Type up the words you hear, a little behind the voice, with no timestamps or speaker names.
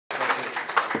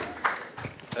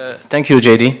Thank you,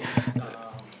 JD.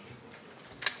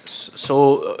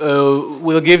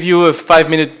 We'll give you a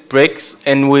 5-minute break,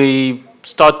 and we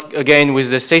start again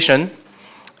with the session.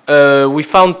 We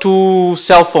found 2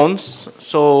 cell phones,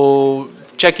 so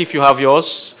check if you have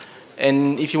yours,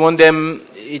 and if you want them,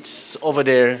 it's over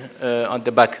there at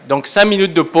the back. Donc 5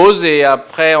 minutes de pause et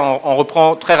après on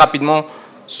reprend très rapidement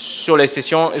sur les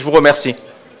sessions. Je vous remercie.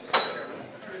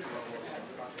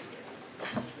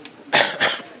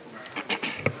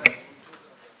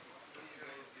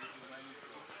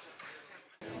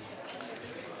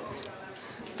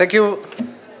 Thank you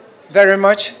very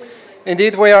much.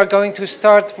 Indeed, we are going to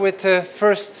start with the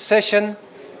first session.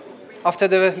 After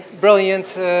the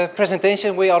brilliant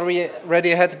presentation we already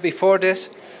had before this.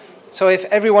 So if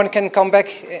everyone can come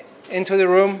back into the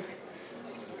room,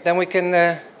 then we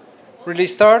can really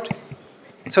start.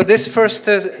 So this first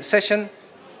session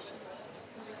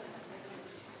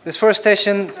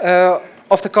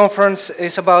of the conference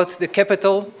is about the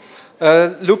capital,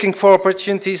 looking for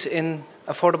opportunities in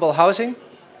affordable housing.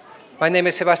 My name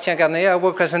is Sebastian Garnier. I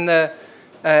work as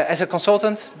a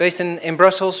consultant based in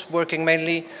Brussels, working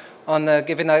mainly on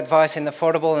giving advice in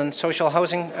affordable and social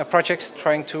housing projects,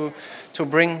 trying to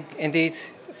bring, indeed,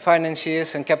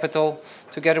 financiers and capital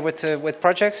together with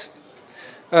projects.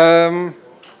 In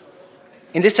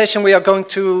this session, we are going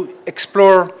to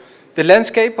explore the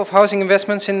landscape of housing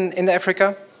investments in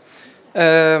Africa.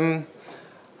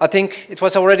 I think it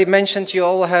was already mentioned, you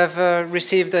all have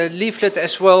received a leaflet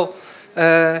as well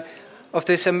of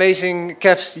this amazing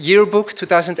CAF's yearbook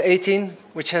 2018,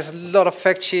 which has a lot of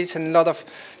fact sheets and a lot of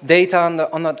data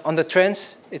on the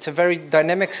trends. It's a very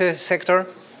dynamic sector.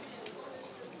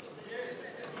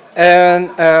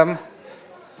 And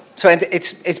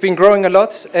it's been growing a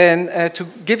lot. And to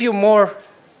give you more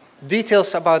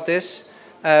details about this,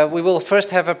 we will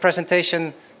first have a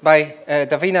presentation by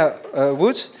Davina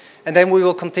Woods, and then we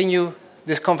will continue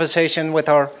this conversation with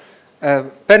our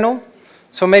panel.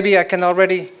 So maybe I can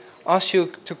already ask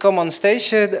you to come on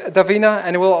stage, Davina,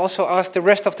 and we'll also ask the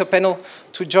rest of the panel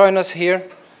to join us here.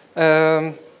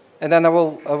 And then I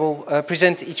will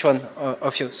present each one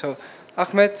of you. So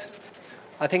Ahmed,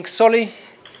 I think Solly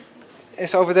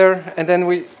is over there, and then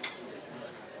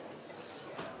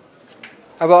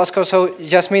I will ask also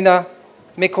Yasmina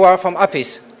Mekouar from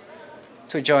APIS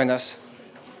to join us.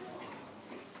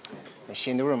 Is she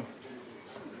in the room?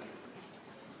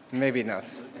 Maybe not.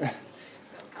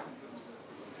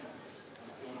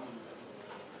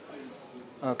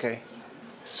 Okay,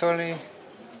 Solly,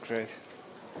 great.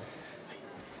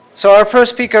 So our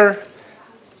first speaker,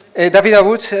 Davina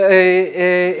Woods,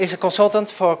 is a consultant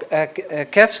for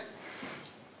CAF,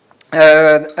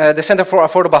 the Center for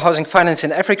Affordable Housing Finance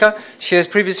in Africa. She has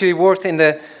previously worked in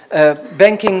the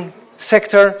banking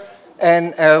sector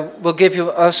and will give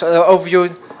you us an overview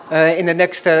in the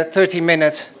next 30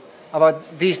 minutes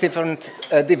about these different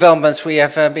developments we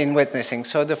have been witnessing.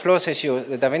 So the floor is yours,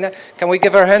 Davina. Can we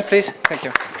give her a hand, please? Thank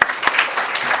you.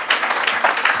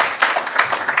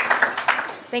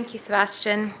 Thank you,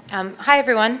 Sebastian. Hi,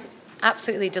 everyone.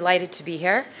 Absolutely delighted to be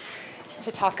here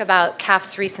to talk about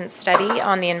CAF's recent study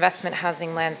on the investment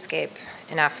housing landscape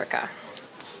in Africa.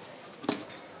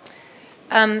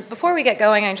 Before we get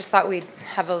going, I just thought we'd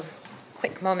have a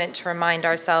quick moment to remind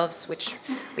ourselves, which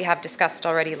we have discussed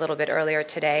already a little bit earlier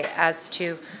today, as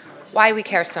to why we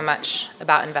care so much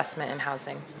about investment in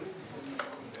housing.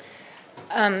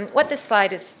 What this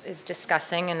slide is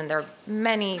discussing, and there are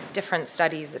many different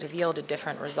studies that have yielded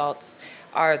different results,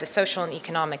 are the social and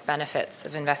economic benefits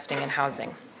of investing in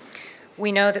housing.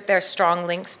 We know that there are strong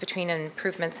links between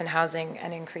improvements in housing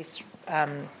and increased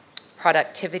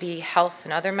productivity, health,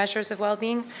 and other measures of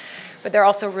well-being, but there are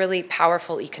also really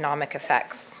powerful economic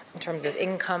effects in terms of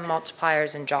income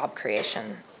multipliers and job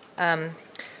creation.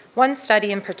 One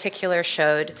study in particular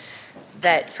showed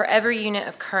that for every unit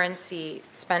of currency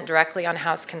spent directly on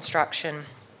house construction,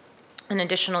 an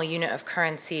additional unit of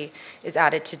currency is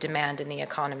added to demand in the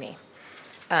economy.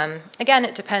 Again,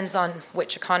 it depends on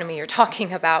which economy you're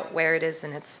talking about, where it is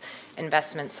in its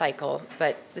investment cycle,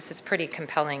 but this is pretty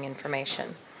compelling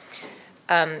information.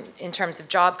 In terms of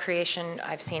job creation,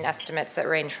 I've seen estimates that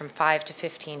range from 5 to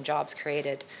 15 jobs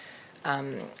created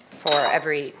for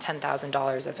every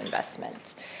 $10,000 of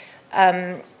investment.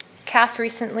 CAF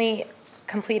recently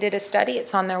completed a study,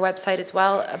 it's on their website as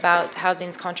well, about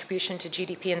housing's contribution to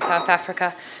GDP in South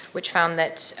Africa, which found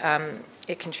that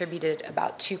it contributed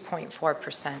about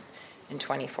 2.4% in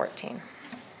 2014.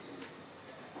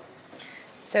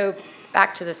 So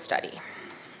back to the study.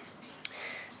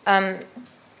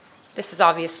 This is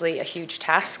obviously a huge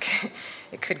task.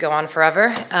 It could go on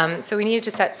forever. So we needed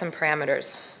to set some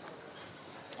parameters.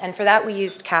 And for that, we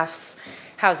used CAF's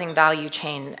housing value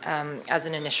chain as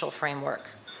an initial framework.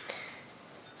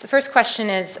 So the first question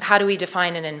is, how do we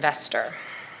define an investor?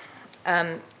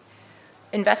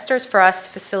 Investors, for us,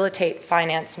 facilitate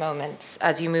finance moments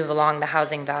as you move along the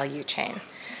housing value chain.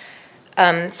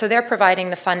 So they're providing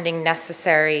the funding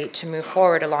necessary to move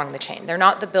forward along the chain. They're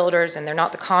not the builders and they're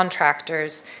not the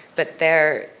contractors, but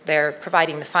they're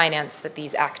providing the finance that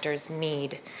these actors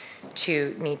need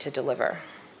to deliver.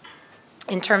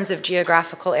 In terms of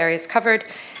geographical areas covered,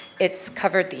 it's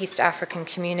covered the East African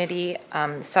community,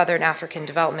 Southern African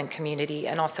Development Community,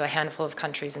 and also a handful of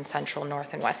countries in Central,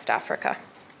 North, and West Africa.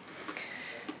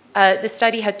 The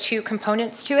study had two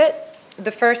components to it.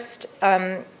 The first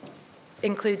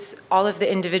includes all of the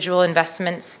individual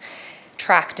investments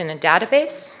tracked in a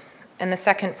database, and the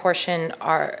second portion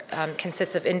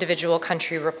consists of individual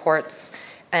country reports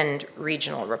and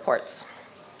regional reports.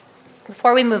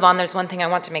 Before we move on, there's one thing I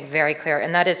want to make very clear,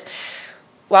 and that is,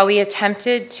 while we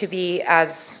attempted to be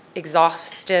as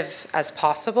exhaustive as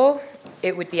possible,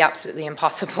 it would be absolutely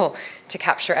impossible to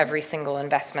capture every single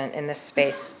investment in this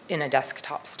space in a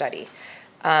desktop study.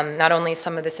 Not only is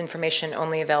some of this information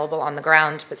only available on the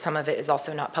ground, but some of it is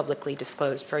also not publicly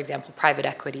disclosed. For example, private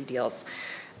equity deals,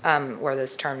 where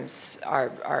those terms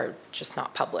are just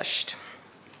not published.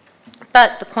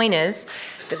 But the point is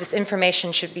that this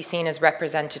information should be seen as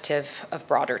representative of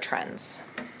broader trends.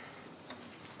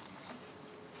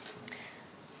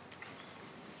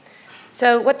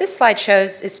 So what this slide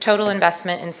shows is total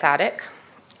investment in SADC,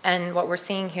 and what we're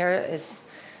seeing here is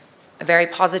a very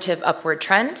positive upward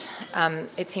trend.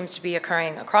 It seems to be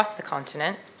occurring across the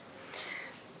continent.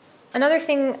 Another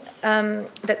thing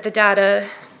that the data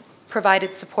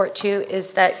provided support to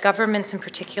is that governments in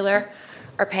particular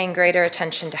are paying greater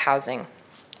attention to housing.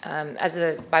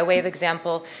 By way of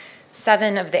example,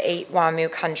 7 of the 8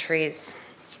 WAMU countries,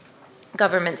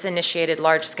 governments initiated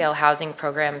large-scale housing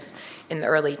programs in the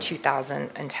early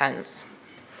 2010s.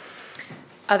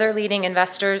 Other leading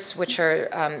investors, which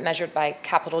are measured by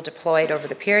capital deployed over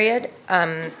the period,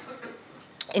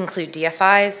 include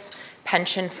DFIs,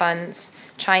 pension funds,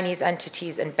 Chinese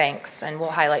entities, and banks, and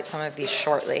we'll highlight some of these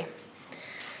shortly.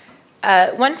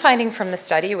 One finding from the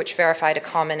study, which verified a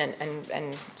common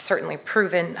and certainly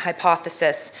proven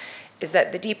hypothesis, is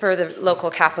that the deeper the local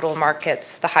capital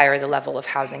markets, the higher the level of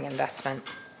housing investment.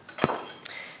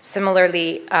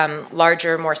 Similarly,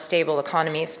 larger, more stable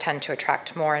economies tend to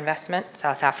attract more investment.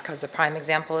 South Africa is a prime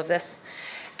example of this.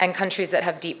 And countries that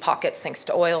have deep pockets thanks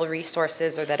to oil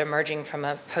resources or that are emerging from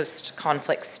a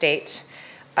post-conflict state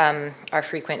are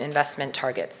frequent investment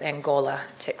targets. Angola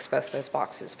ticks both those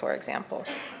boxes, for example.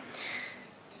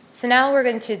 So now we're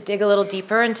going to dig a little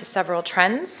deeper into several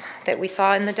trends that we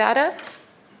saw in the data.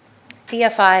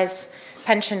 DFIs,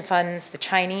 pension funds, the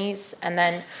Chinese, and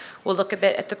then we'll look a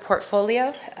bit at the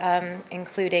portfolio,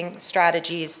 including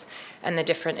strategies and the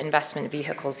different investment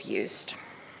vehicles used.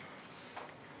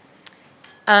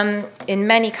 In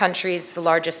many countries, the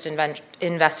largest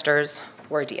investors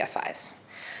were DFIs.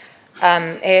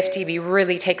 AFDB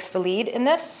really takes the lead in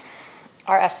this.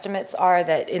 Our estimates are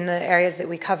that in the areas that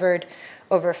we covered,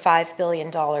 over $5 billion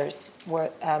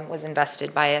was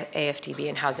invested by AFDB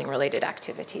in housing-related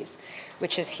activities,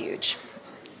 which is huge.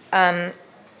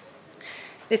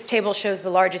 This table shows the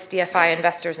largest DFI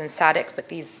investors in SADC, but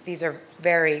these are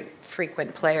very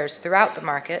frequent players throughout the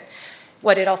market.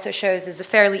 What it also shows is a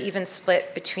fairly even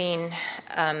split between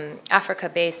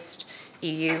Africa-based,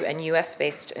 EU, and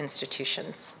US-based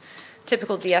institutions.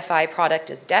 Typical DFI product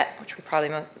is debt, which we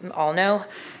probably all know,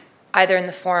 either in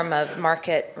the form of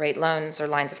market rate loans or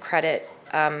lines of credit.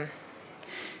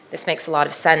 This makes a lot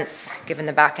of sense given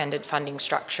the back-ended funding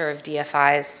structure of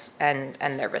DFIs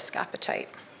and their risk appetite.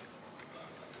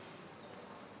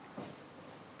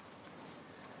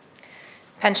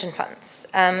 Pension funds.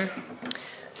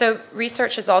 So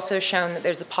research has also shown that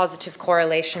there's a positive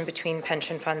correlation between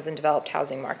pension funds and developed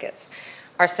housing markets.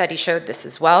 Our study showed this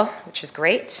as well, which is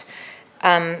great.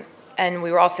 And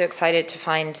we were also excited to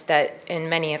find that in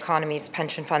many economies,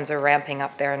 pension funds are ramping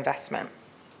up their investment.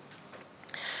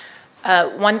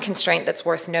 One constraint that's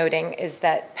worth noting is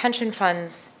that pension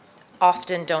funds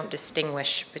often don't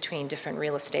distinguish between different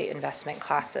real estate investment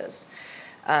classes.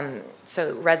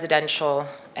 So residential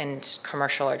and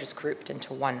commercial are just grouped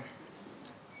into one.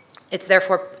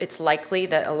 It's likely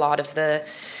that a lot of the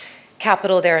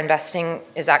capital they're investing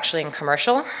is actually in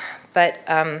commercial, but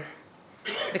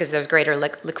because there's greater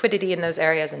liquidity in those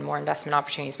areas and more investment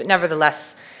opportunities. But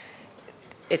nevertheless,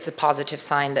 it's a positive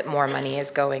sign that more money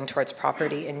is going towards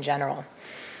property in general.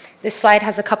 This slide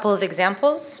has a couple of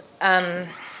examples.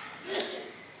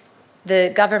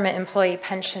 The government employee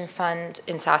pension fund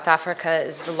in South Africa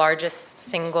is the largest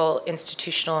single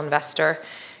institutional investor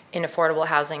in affordable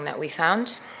housing that we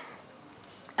found.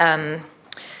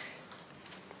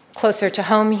 Closer to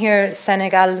home here,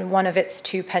 Senegal, one of its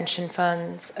two pension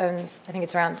funds owns, I think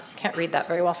it's around, I can't read that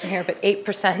very well from here, but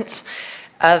 8%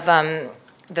 of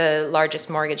the largest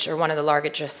mortgage, or one of the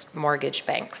largest mortgage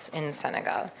banks in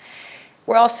Senegal.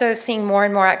 We're also seeing more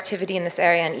and more activity in this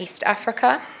area in East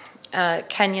Africa.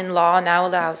 Kenyan law now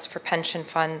allows for pension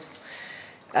funds,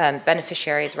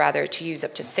 beneficiaries rather, to use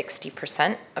up to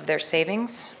 60% of their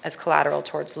savings as collateral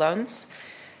towards loans.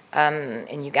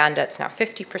 In Uganda, it's now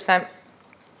 50%.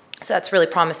 So that's really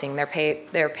promising.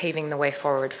 They're paving the way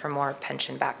forward for more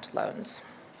pension-backed loans.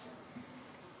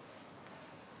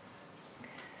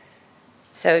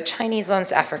 So Chinese loans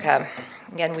to Africa.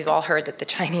 Again, we've all heard that the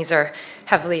Chinese are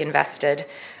heavily invested,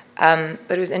 but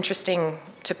it was interesting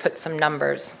to put some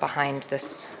numbers behind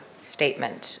this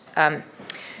statement.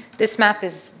 This map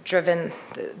is driven,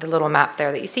 the little map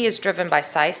there that you see is driven by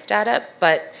SAIS data,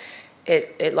 but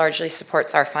it largely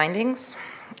supports our findings.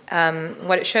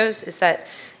 What it shows is that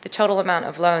the total amount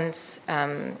of loans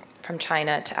from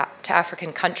China to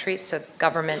African countries, so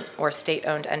government or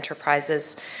state-owned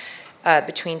enterprises,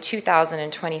 between 2000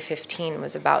 and 2015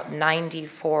 was about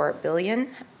 94 billion,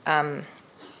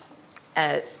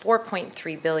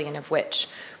 4.3 billion of which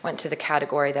went to the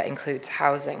category that includes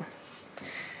housing.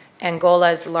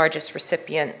 Angola is the largest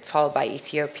recipient, followed by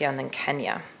Ethiopia and then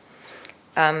Kenya.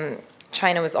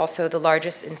 China was also the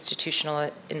largest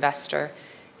institutional investor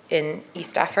in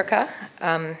East Africa.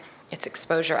 Its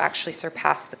exposure actually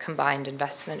surpassed the combined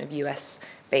investment of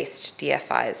US-based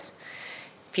DFIs.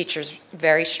 Features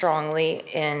very strongly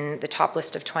in the top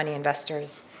list of 20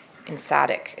 investors in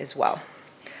SADC as well.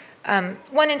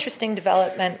 One interesting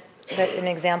development, an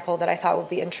example that I thought would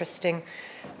be interesting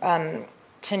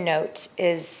to note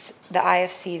is the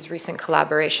IFC's recent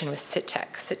collaboration with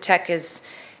SITEC. SITEC is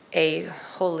a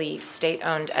wholly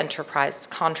state-owned enterprise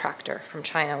contractor from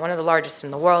China, one of the largest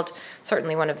in the world,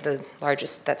 certainly one of the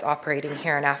largest that's operating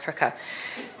here in Africa.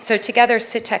 So together,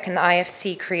 SITEC and the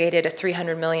IFC created a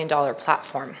 $300 million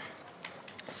platform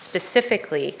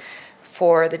specifically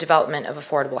for the development of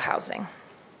affordable housing.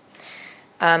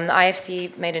 The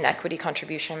IFC made an equity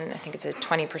contribution. I think it's a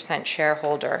 20%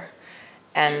 shareholder.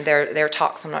 And their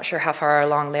talks, I'm not sure how far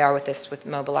along they are with this, with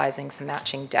mobilizing some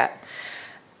matching debt.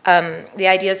 The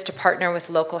idea is to partner with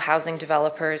local housing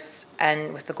developers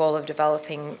and with the goal of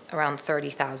developing around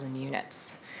 30,000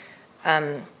 units.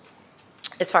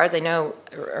 As far as I know,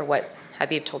 or what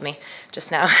Habib told me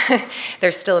just now,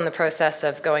 they're still in the process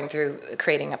of going through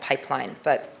creating a pipeline.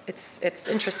 But it's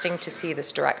interesting to see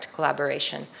this direct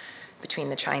collaboration between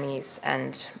the Chinese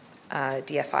and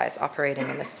DFIs operating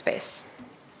in this space.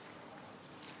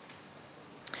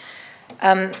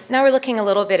 Now we're looking a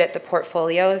little bit at the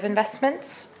portfolio of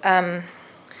investments,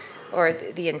 or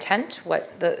the intent,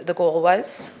 what the goal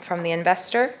was from the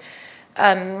investor.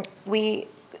 We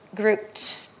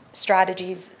grouped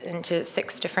strategies into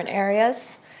 6 different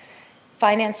areas: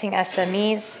 financing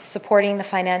SMEs, supporting the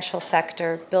financial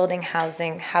sector, building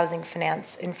housing, housing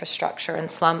finance, infrastructure,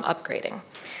 and slum upgrading.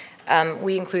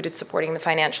 We included supporting the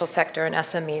financial sector and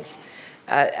SMEs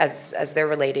as they're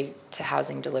related to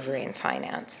housing delivery and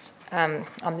finance. On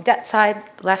the debt side,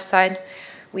 the left side,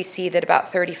 we see that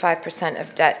about 35%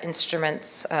 of debt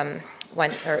instruments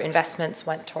investments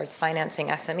went towards financing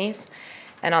SMEs.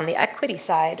 And on the equity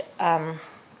side,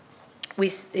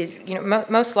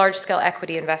 most large-scale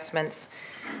equity investments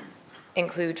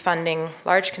include funding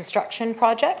large construction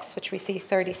projects, which we see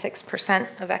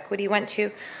 36% of equity went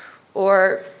to,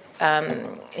 or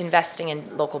investing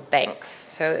in local banks.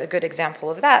 So a good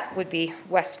example of that would be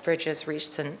Westbridge's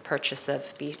recent purchase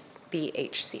of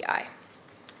BHCI.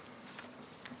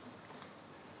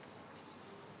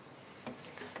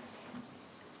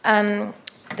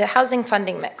 The housing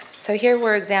funding mix. So here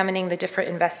we're examining the different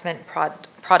investment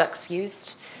products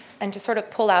used, and to sort of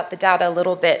pull out the data a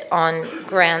little bit on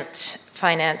grant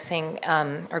financing,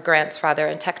 or grants rather,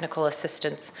 and technical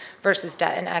assistance versus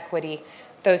debt and equity.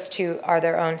 Those two are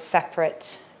their own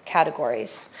separate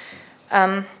categories.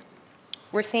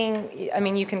 We're seeing, I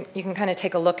mean, you can kind of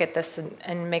take a look at this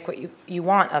and make what you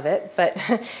want of it, but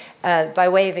by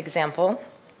way of example,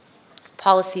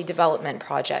 policy development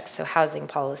projects, so housing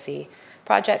policy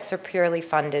projects, are purely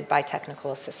funded by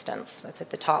technical assistance. That's at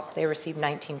the top. They receive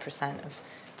 19% of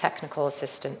technical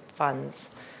assistance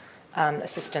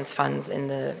funds in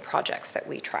the projects that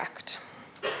we tracked.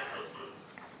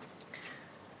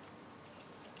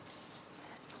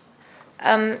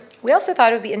 We also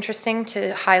thought it would be interesting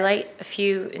to highlight a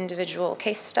few individual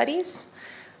case studies.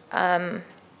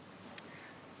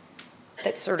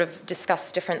 that sort of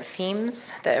discuss different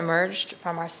themes that emerged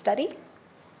from our study.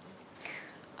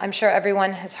 I'm sure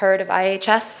everyone has heard of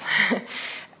IHS,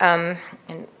 and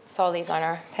Solly's on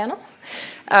our panel.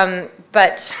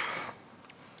 But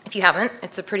if you haven't,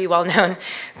 it's a pretty well-known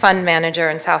fund manager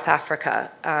in South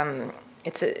Africa.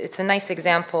 It's a nice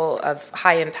example of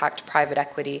high-impact private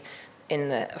equity in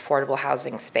the affordable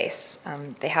housing space.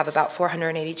 They have about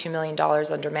 $482 million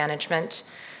under management,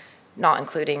 not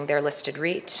including their listed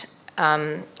REIT,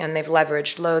 and they've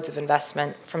leveraged loads of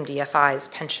investment from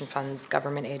DFIs, pension funds,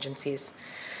 government agencies.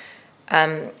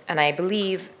 And I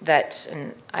believe that,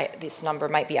 and this number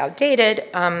might be outdated,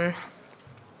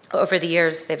 over the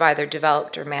years they've either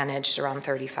developed or managed around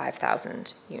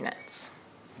 35,000 units.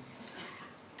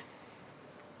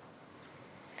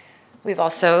 We've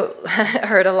also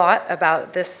heard a lot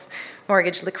about this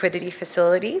mortgage liquidity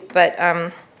facility, but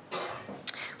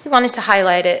we wanted to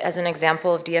highlight it as an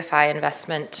example of DFI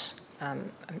investment.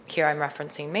 Here I'm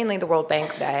referencing mainly the World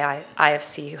Bank, the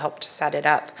IFC, who helped set it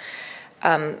up,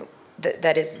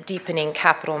 that is deepening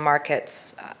capital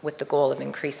markets with the goal of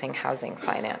increasing housing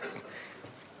finance.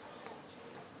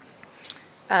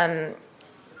 I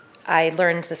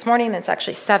learned this morning that it's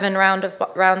actually 7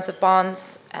 rounds of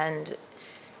bonds, and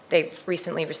they've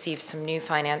recently received some new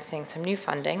financing, some new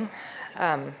funding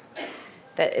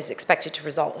that is expected to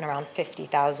result in around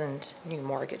 50,000 new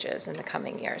mortgages in the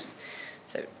coming years.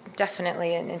 So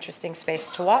definitely an interesting space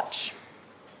to watch.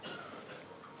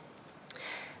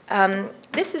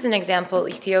 This is an example,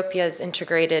 Ethiopia's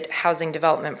integrated housing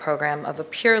development program, of a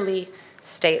purely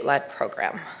state-led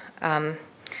program.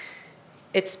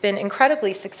 It's been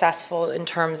incredibly successful in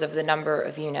terms of the number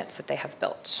of units that they have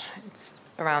built. It's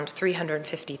around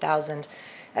 350,000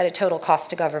 at a total cost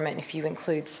to government. If you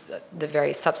include the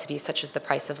various subsidies, such as the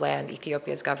price of land,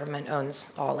 Ethiopia's government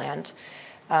owns all land.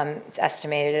 It's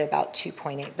estimated at about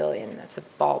 2.8 billion. That's a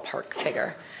ballpark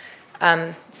figure.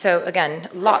 So again,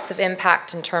 lots of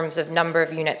impact in terms of number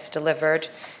of units delivered.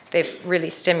 They've really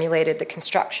stimulated the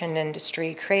construction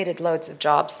industry, created loads of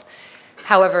jobs.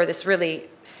 However, this really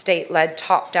state-led,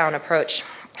 top-down approach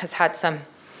has had some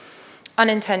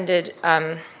unintended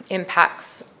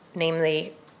impacts,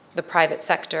 namely the private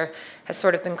sector has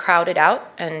sort of been crowded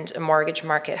out, and a mortgage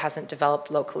market hasn't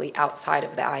developed locally outside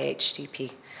of the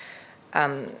IHDP.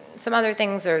 Some other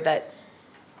things are that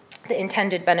the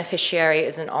intended beneficiary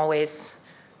isn't always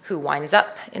who winds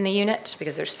up in the unit,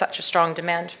 because there's such a strong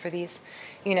demand for these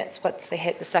units. Once they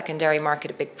hit the secondary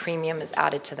market, a big premium is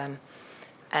added to them,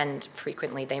 and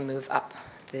frequently they move up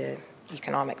the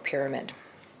economic pyramid.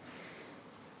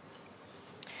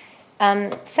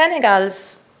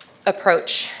 Senegal's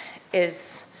approach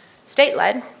is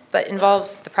state-led, but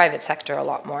involves the private sector a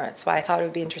lot more. That's why I thought it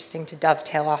would be interesting to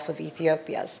dovetail off of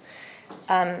Ethiopia's.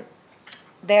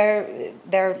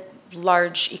 Their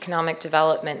large economic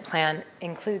development plan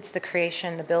includes the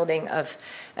creation, the building of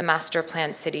a master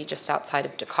planned city just outside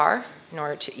of Dakar in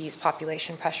order to ease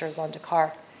population pressures on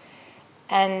Dakar.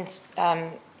 And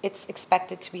it's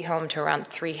expected to be home to around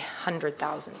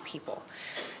 300,000 people.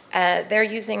 They're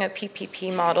using a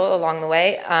PPP model along the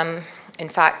way. In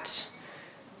fact,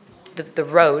 the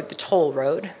toll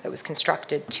road that was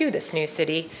constructed to this new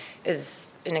city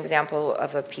is an example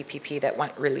of a PPP that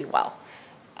went really well.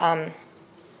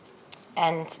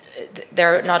 And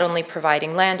they're not only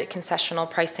providing land at concessional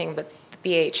pricing, but the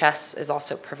BHS is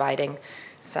also providing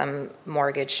some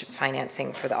mortgage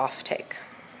financing for the offtake.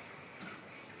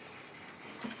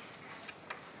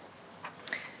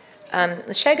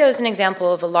 Leshego is an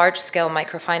example of a large-scale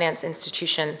microfinance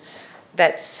institution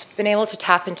that's been able to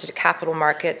tap into the capital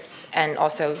markets and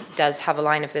also does have a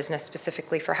line of business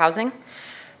specifically for housing.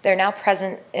 They're now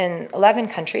present in 11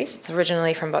 countries. It's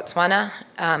originally from Botswana.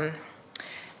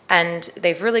 And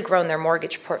they've really grown their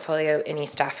mortgage portfolio in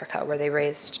East Africa, where they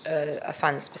raised a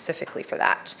fund specifically for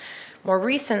that. More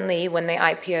recently, when they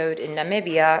IPO'd in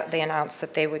Namibia, they announced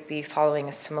that they would be following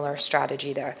a similar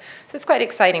strategy there. So it's quite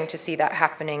exciting to see that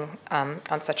happening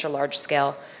on such a large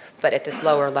scale, but at this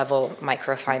lower level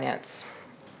microfinance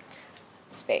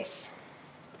space.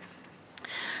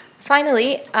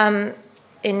 Finally,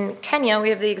 in Kenya, we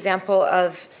have the example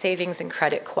of savings and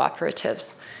credit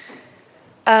cooperatives.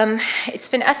 It's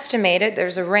been estimated,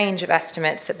 there's a range of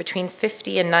estimates, that between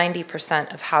 50 and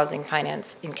 90% of housing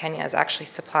finance in Kenya is actually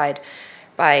supplied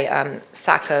by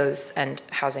SACCOs and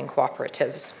housing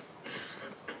cooperatives.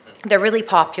 They're really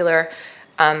popular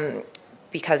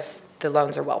because the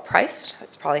loans are well priced.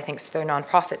 It's probably thanks to their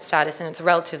nonprofit status, and it's a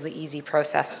relatively easy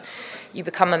process. You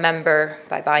become a member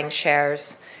by buying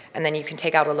shares, and then you can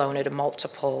take out a loan at a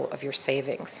multiple of your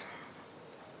savings.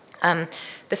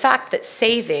 The fact that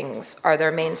savings are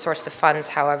their main source of funds,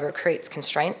 however, creates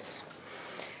constraints.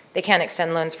 They can't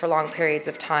extend loans for long periods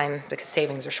of time because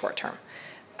savings are short-term.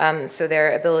 So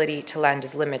their ability to lend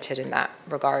is limited in that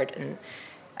regard, and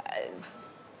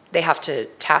they have to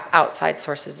tap outside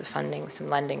sources of funding. Some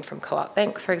lending from Co-op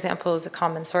Bank, for example, is a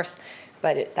common source,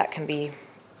 but that can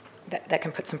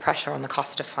put some pressure on the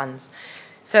cost of funds.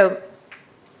 So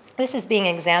this is being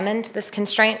examined, this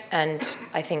constraint, and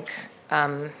I think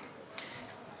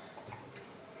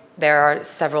there are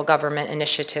several government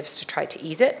initiatives to try to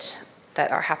ease it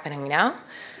that are happening now.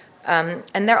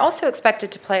 And they're also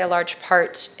expected to play a large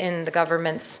part in the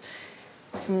government's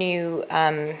new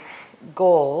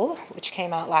goal, which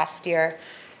came out last year.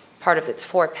 Part of its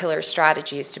 4-pillar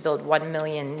strategy is to build 1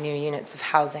 million new units of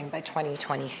housing by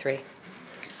 2023.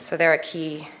 So they're a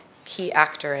key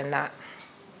actor in that.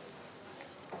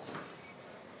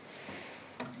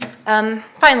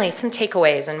 Finally, some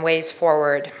takeaways and ways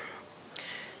forward.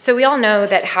 So we all know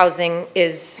that housing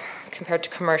is, compared to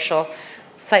commercial,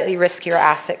 slightly riskier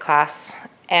asset class,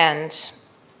 and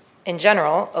in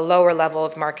general, a lower level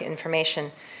of market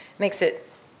information makes it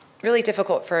really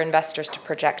difficult for investors to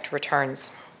project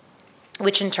returns,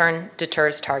 which in turn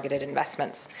deters targeted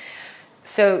investments.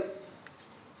 So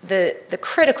the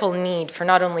critical need for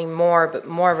not only more, but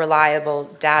more reliable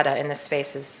data in this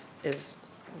space is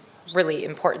really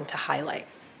important to highlight.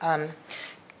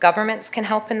 Governments can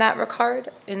help in that regard.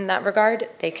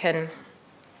 They can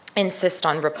insist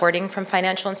on reporting from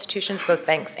financial institutions, both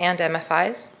banks and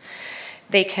MFIs.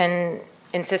 They can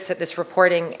insist that this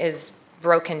reporting is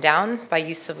broken down by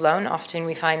use of loan. Often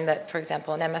we find that, for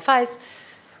example, in MFIs,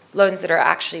 loans that are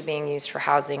actually being used for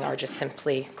housing are just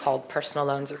simply called personal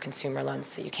loans or consumer loans,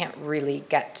 so you can't really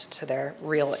get to their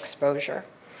real exposure.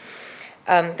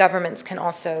 Governments can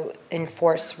also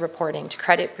enforce reporting to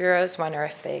credit bureaus when or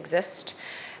if they exist.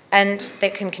 And they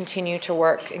can continue to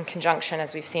work in conjunction,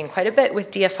 as we've seen quite a bit,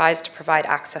 with DFIs to provide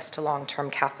access to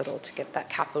long-term capital to get that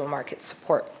capital market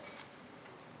support.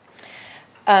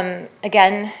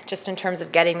 Again, just in terms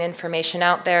of getting the information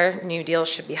out there, new deals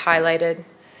should be highlighted.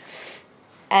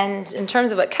 And in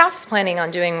terms of what CAF's planning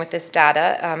on doing with this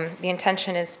data, the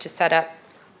intention is to set up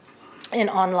an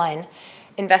online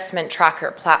investment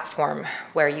tracker platform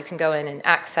where you can go in and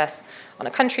access on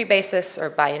a country basis or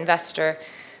by investor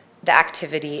the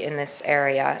activity in this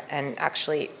area and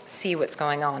actually see what's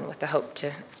going on with the hope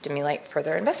to stimulate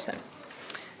further investment.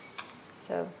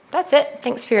 So that's it.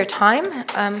 Thanks for your time.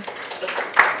 I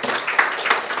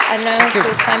don't know if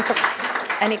there's time for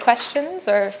any questions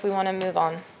or if we want to move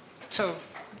on. So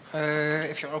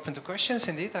if you're open to questions,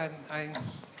 indeed, I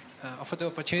offer the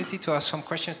opportunity to ask some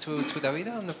questions to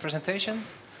Davida on the presentation.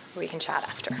 We can chat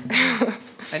after.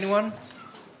 Anyone?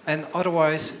 And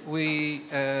otherwise, we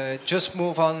just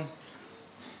move on.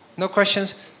 No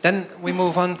questions? Then we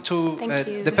move on to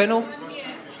the panel.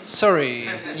 Sorry.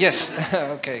 Yes.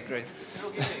 Okay, great.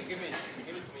 Give it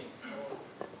to me.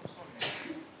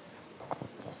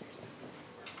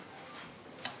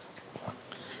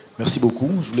 Merci beaucoup.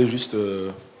 Je voulais juste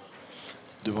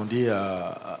demander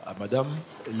à Madame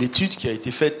l'étude qui a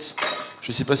été faite. Je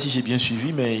ne sais pas si j'ai bien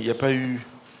suivi, mais il n'y a pas eu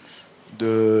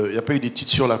d'étude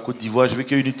sur la Côte d'Ivoire. Je veux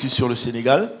qu'il y ait une étude sur le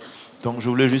Sénégal. Donc je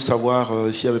voulais juste savoir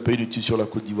s'il n'y avait pas une étude sur la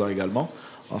Côte d'Ivoire également,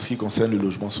 en ce qui concerne le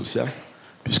logement social.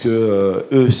 Puisque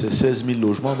eux, c'est 16 000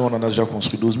 logements, nous on en a déjà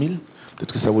construit 12 000.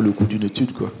 Peut-être que ça vaut le coup d'une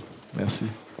étude, quoi. Merci.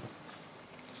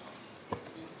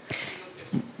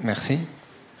 Merci.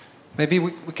 Maybe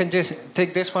we can just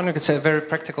take this one. It's a very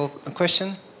practical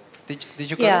question. Did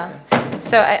you get it?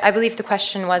 So I believe the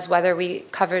question was whether we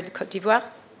covered Côte d'Ivoire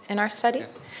in our study.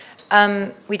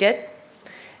 Yeah. We did.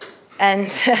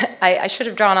 And I should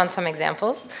have drawn on some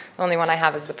examples. The only one I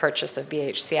have is the purchase of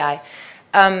BHCI.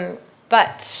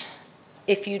 But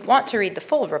if you want to read the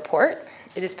full report,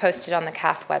 it is posted on the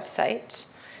CAF website,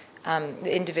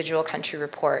 the individual country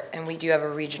report, and we do have a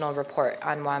regional report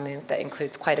on WAMU that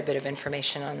includes quite a bit of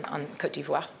information on Côte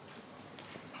d'Ivoire.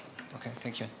 Okay,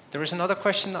 thank you. There is another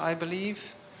question, I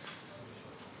believe.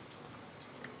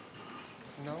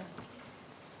 No?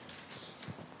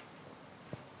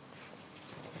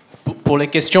 Pour les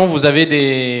questions, vous avez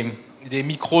des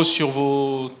micros sur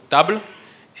vos tables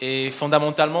et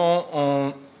fondamentalement,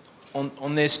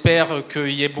 on espère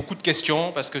qu'il y ait beaucoup de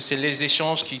questions parce que c'est les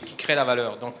échanges qui créent la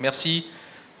valeur. Donc merci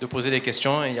de poser des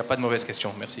questions et il n'y a pas de mauvaises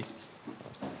questions. Merci.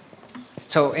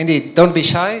 So indeed, don't be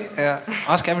shy.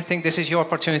 Ask everything. This is your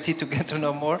opportunity to get to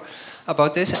know more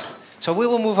about this. So we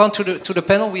will move on to the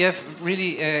panel. We have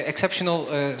really exceptional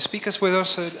speakers with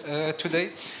us today.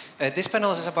 This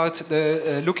panel is about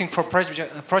looking for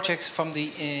projects from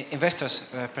the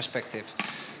investor's perspective.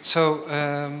 So,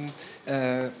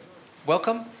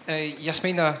 welcome,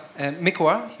 Yasmina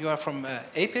Mikwa. You are from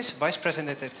APIS, Vice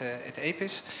President at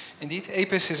APIS. Indeed,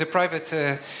 APIS is a private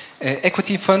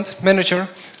equity fund manager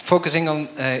focusing on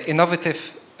innovative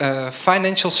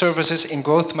financial services in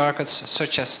growth markets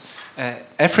such as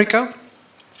Africa.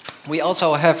 We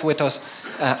also have with us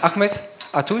Ahmed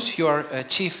Atouch. You are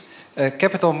Chief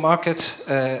Capital Markets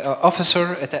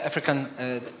Officer at the African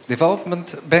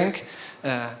Development Bank.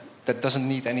 That doesn't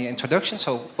need any introduction,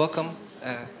 so welcome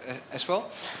as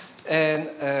well. And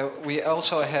we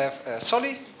also have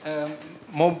Solly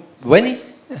Mobweni,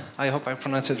 I hope I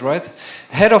pronounced it right,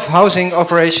 Head of Housing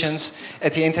Operations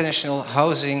at the International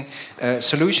Housing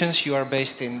Solutions. You are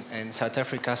based in South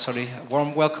Africa. Sorry,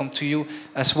 warm welcome to you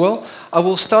as well. I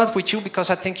will start with you because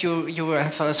I think you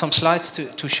have some slides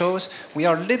to show us. We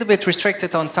are a little bit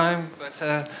restricted on time,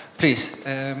 but please,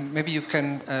 maybe you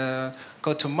can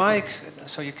go to Mike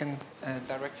so you can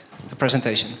direct the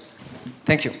presentation.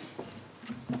 Thank you.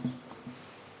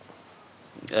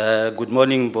 Good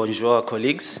morning, bonjour,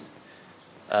 colleagues.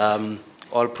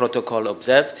 All protocol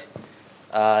observed.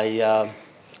 I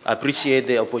appreciate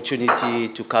the opportunity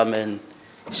to come and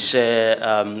share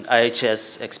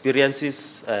IHS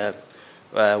experiences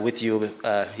with you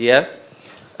here.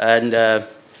 And,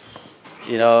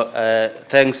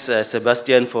 thanks,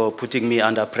 Sebastian, for putting me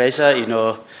under pressure.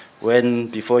 When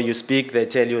before you speak, they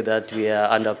tell you that we are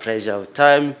under pressure of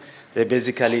time. They're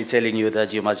basically telling you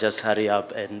that you must just hurry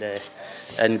up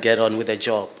and get on with the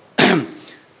job.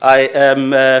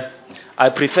 I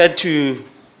prefer to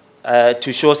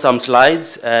show some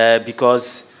slides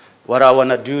because what I want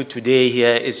to do today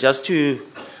here is just to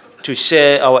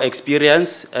share our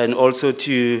experience and also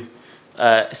to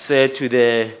say to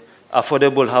the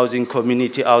affordable housing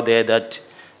community out there that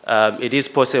it is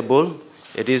possible,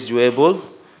 it is doable.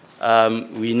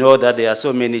 We know that there are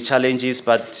so many challenges,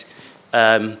 but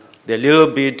the little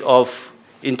bit of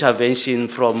intervention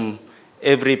from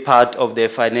every part of the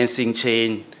financing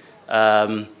chain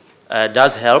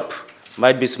does help.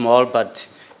 Might be small, but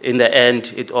in the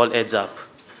end, it all adds up.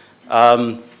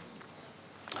 I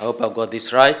hope I've got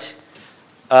this right.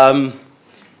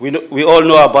 We all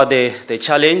know about the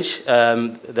challenge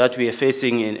that we are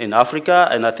facing in Africa,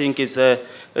 and I think it's a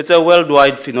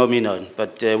worldwide phenomenon,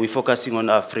 but we're focusing on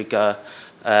Africa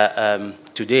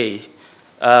today.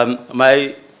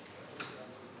 My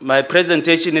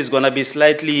presentation is going to be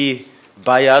slightly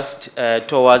biased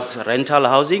towards rental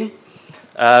housing.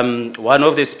 One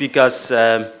of the speakers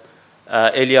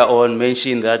earlier on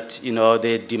mentioned that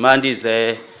the demand is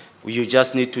there. You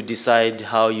just need to decide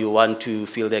how you want to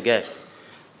fill the gap.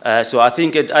 So I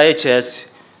think at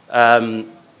IHS,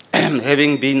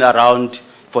 having been around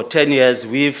for 10 years,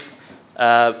 we've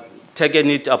taken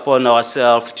it upon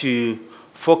ourselves to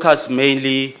focus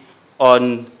mainly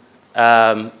on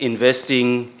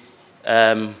investing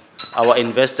our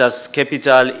investors'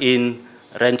 capital in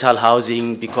rental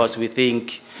housing because we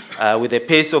think with the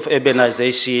pace of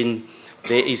urbanization,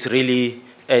 there is really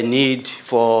a need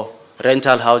for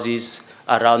rental houses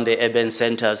around the urban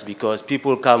centers because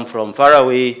people come from far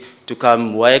away to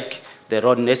come work. They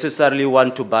don't necessarily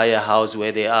want to buy a house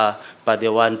where they are, but they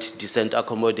want decent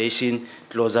accommodation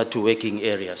closer to working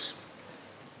areas.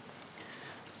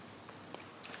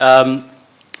 I'll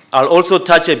also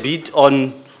touch a bit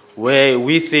on where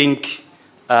we think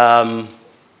there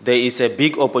is a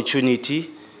big opportunity.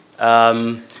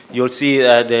 You'll see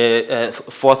the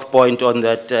fourth point on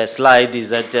that slide is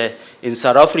that in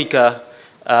South Africa,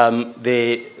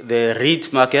 the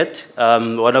REIT market,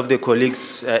 one of the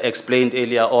colleagues explained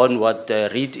earlier on what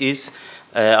REIT is.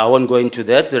 I won't go into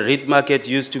that. The REIT market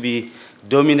used to be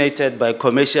dominated by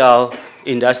commercial,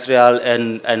 industrial,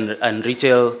 and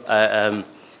retail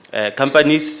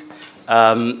companies.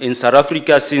 In South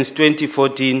Africa, since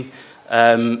 2014,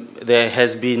 there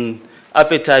has been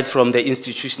appetite from the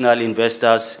institutional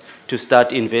investors to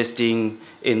start investing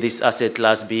in this asset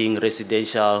class being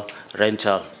residential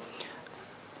rental.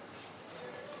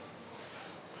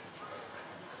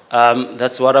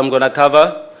 That's what I'm going to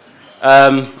cover.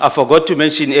 I forgot to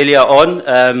mention earlier on,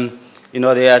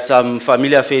 there are some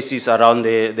familiar faces around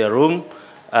the room.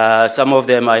 Some of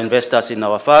them are investors in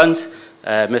our funds.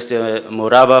 Mr.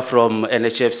 Moraba from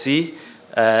NHFC.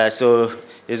 So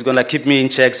he's going to keep me in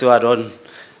check so I don't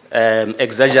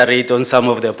exaggerate on some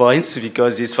of the points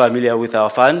because he's familiar with our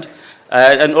fund.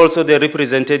 And also the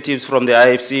representatives from the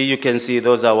IFC, you can see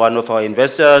those are one of our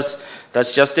investors.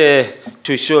 That's just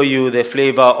to show you the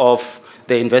flavor of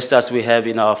the investors we have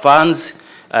in our funds.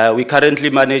 We currently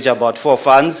manage about 4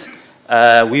 funds.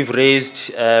 We've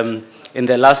raised, in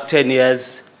the last 10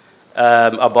 years,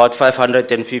 about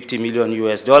 $550 million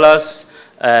US.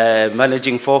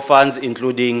 managing 4 funds,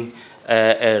 including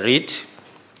a REIT.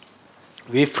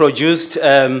 We've produced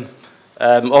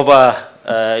over,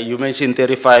 you mentioned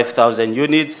 35,000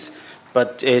 units,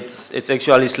 but it's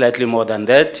actually slightly more than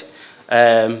that.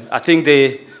 I think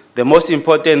the most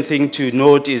important thing to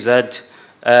note is that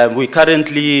we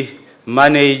currently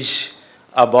manage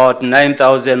about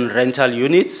 9,000 rental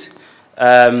units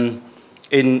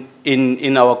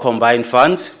in our combined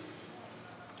funds.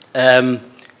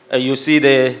 You see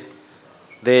the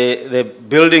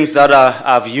buildings that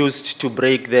I've used to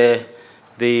break the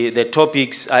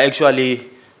topics are actually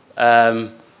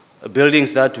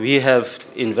buildings that we have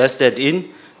invested in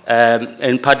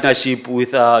partnership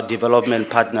with our development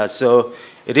partners. So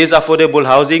it is affordable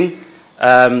housing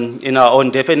in our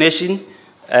own definition,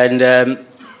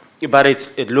 but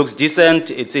it looks decent.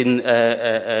 It's in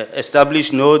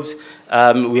established nodes.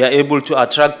 We are able to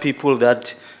attract people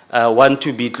that want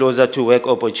to be closer to work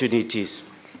opportunities.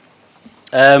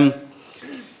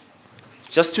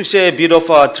 Just to share a bit of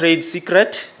our trade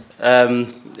secret,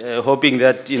 hoping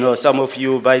that some of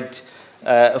you might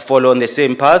follow on the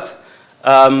same path.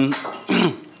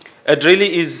 It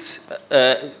really is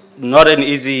not an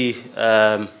easy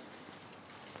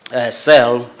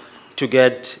sell to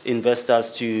get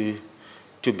investors to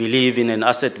believe in an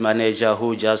asset manager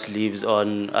who just lives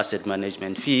on asset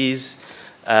management fees.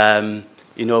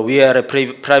 We are a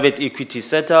private equity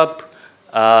setup.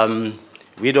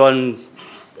 We don't,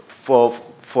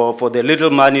 for the little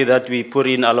money that we put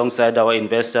in alongside our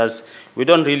investors, we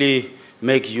don't really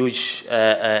make huge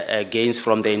gains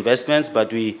from the investments,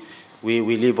 but we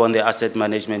live on the asset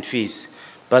management fees.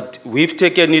 But we've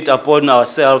taken it upon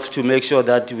ourselves to make sure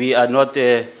that we are not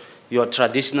your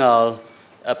traditional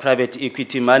private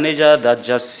equity manager that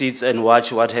just sits and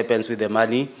watch what happens with the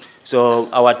money. So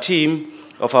our team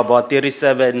of about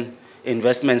 37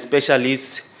 investment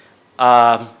specialists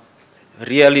have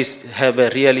a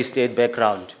real estate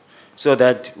background, so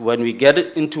that when we get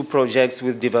into projects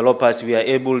with developers, we are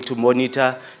able to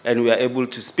monitor and we are able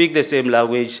to speak the same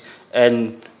language,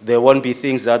 and there won't be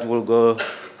things that will go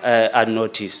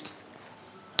unnoticed.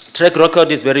 Track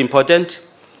record is very important.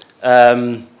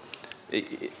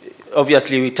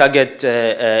 Obviously, we target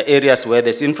areas where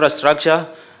there's infrastructure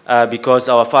because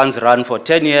our funds run for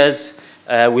 10 years.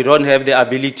 We don't have the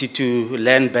ability to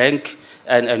land bank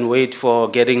and wait for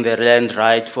getting the land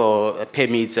right for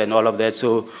permits and all of that.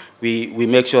 So we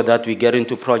make sure that we get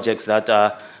into projects that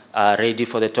are ready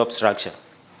for the top structure.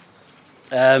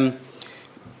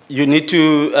 You need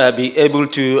to be able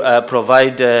to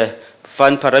provide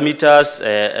fund parameters,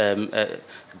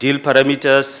 deal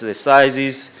parameters, the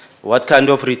sizes, what kind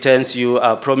of returns you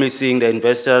are promising the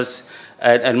investors.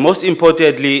 And most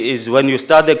importantly is when you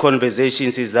start the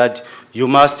conversations is that you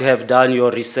must have done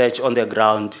your research on the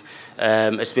ground,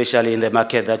 especially in the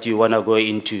market that you want to go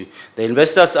into. The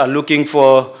investors are looking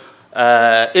for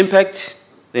impact,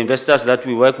 the investors that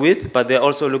we work with, but they're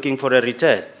also looking for a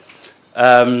return.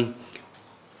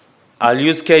 I'll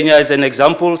use Kenya as an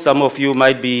example. Some of you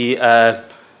might be in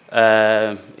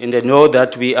the know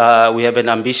that we have an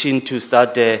ambition to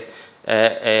start a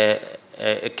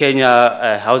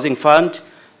Kenya housing fund,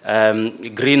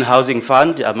 green housing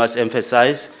fund, I must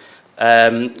emphasize.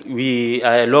 We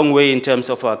are a long way in terms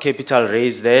of our capital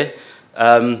raise there.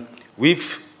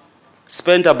 We've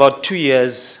spent about 2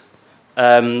 years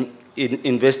in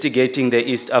investigating the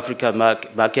East Africa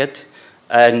market,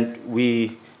 and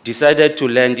we decided to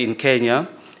land in Kenya,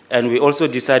 and we also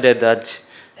decided that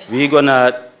we're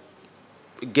gonna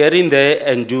get in there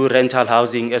and do rental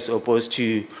housing as opposed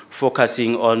to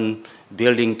focusing on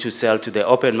building to sell to the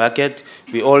open market.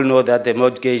 We all know that the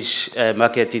mortgage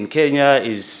market in Kenya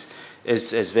is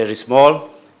very small.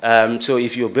 So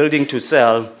if you're building to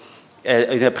sell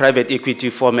in a private equity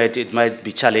format, it might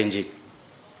be challenging.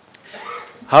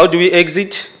 How do we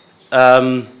exit?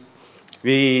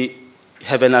 We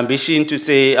have an ambition to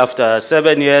say after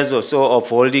 7 years or so of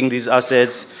holding these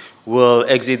assets, we'll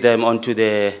exit them onto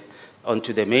the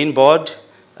main board,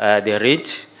 the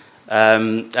REIT.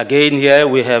 Again, here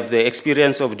we have the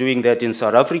experience of doing that in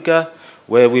South Africa,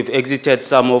 where we've exited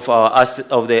some of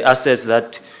the assets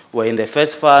that were in the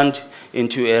first fund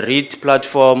into a REIT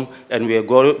platform, and we are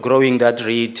growing that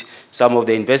REIT. Some of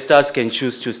the investors can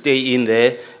choose to stay in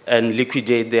there and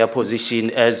liquidate their position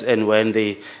as and when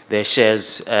their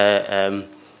shares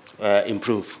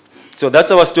improve. So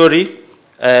that's our story.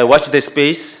 Watch the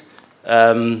space.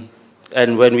 And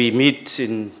when we meet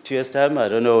in 2 years' time, I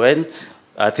don't know when,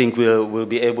 I think we'll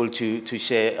be able to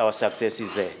share our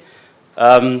successes there.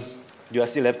 Do I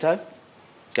still have time?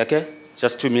 Okay,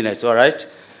 just 2 minutes, all right.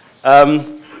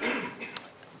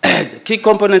 Key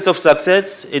components of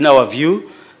success, in our view,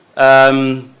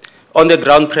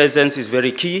 on-the-ground presence is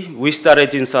very key. We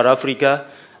started in South Africa.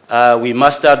 We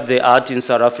mastered the art in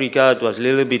South Africa. It was a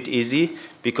little bit easy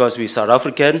because we're South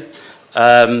African.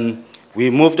 We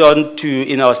moved on to,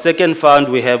 in our second fund,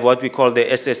 we have what we call the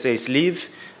SSA sleeve.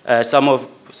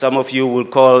 Some of you will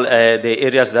call the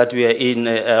areas that we are in,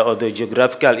 or the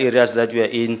geographical areas that we are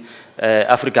in,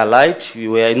 Africa Light. We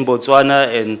were in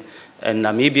Botswana and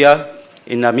Namibia.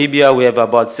 In Namibia, we have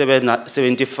about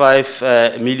 75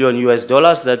 million US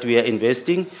dollars that we are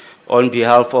investing on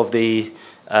behalf of the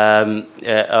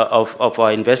of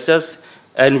our investors.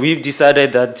 And we've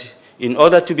decided that in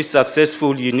order to be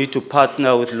successful, you need to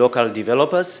partner with local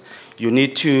developers. You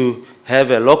need to have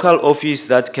a local office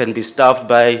that can be staffed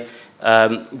by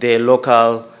the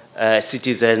local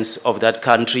citizens of that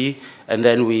country. And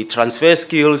then we transfer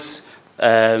skills.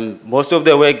 Most of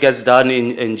the work gets done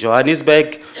in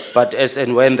Johannesburg, but as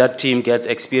and when that team gets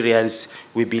experience,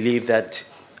 we believe that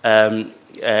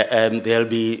they'll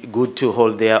be good to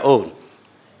hold their own.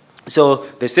 So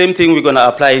the same thing we're going to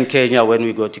apply in Kenya when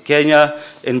we go to Kenya.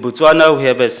 In Botswana, we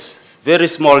have a very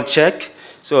small check.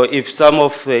 So if some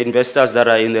of the investors that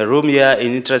are in the room here are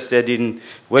interested in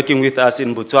working with us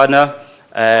in Botswana,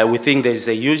 we think there's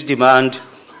a huge demand.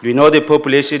 We know the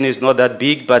population is not that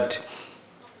big, but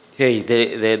hey,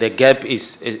 the gap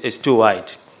is too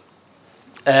wide.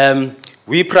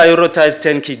 We prioritize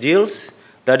 10 key deals.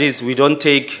 That is, we don't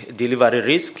take delivery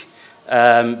risk.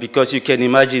 Because you can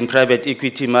imagine private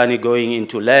equity money going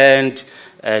into land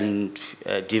and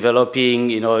developing,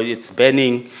 you know, it's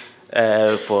burning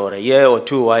for a year or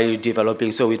two while you're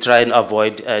developing, so we try and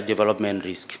avoid development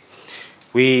risk.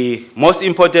 Most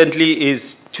importantly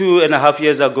is 2.5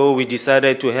 years ago, we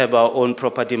decided to have our own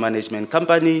property management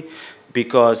company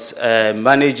because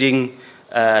managing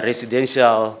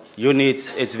residential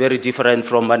units is very different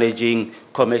from managing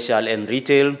commercial and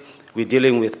retail. We're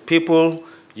dealing with people.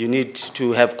 You need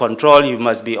to have control. You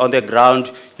must be on the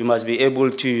ground. You must be able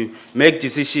to make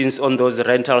decisions on those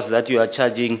rentals that you are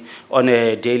charging on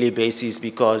a daily basis,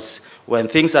 because when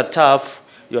things are tough,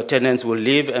 your tenants will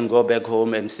leave and go back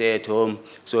home and stay at home.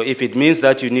 So if it means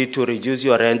that you need to reduce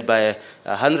your rent by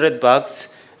 $100,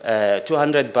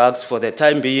 $200 for the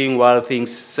time being while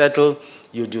things settle,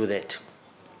 you do that.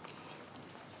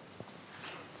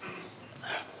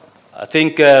 I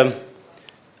think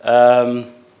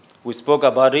we spoke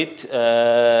about it.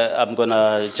 I'm going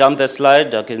to jump the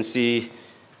slide. I can see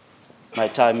my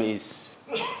time is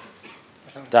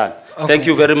done. Okay. Thank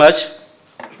you very much.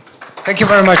 Thank you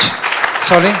very much,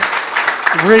 Solly.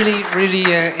 Really, really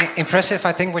impressive,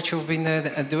 I think, what you've been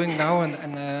doing now.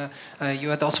 And you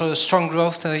had also strong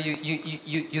growth,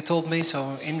 you told me,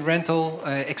 so in rental,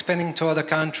 expanding to other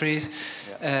countries.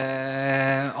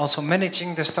 Also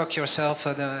managing the stock yourself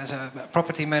as a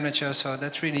property manager, so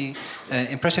that's really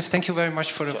impressive. Thank you very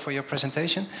much for your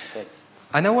presentation. Thanks.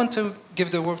 I now want to give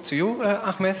the word to you,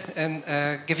 Ahmed, and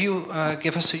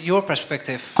give us your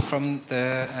perspective from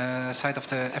the side of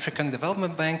the African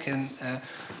Development Bank, and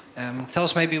tell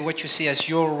us maybe what you see as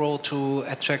your role to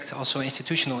attract also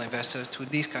institutional investors to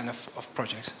these kind of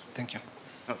projects. Thank you.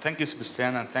 No, thank you,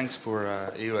 Sebastian, and thanks for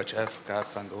AUHF,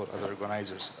 CAF, and all other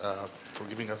organizers for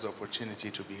giving us the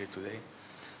opportunity to be here today.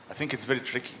 I think it's very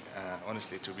tricky,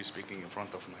 honestly, to be speaking in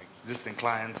front of my existing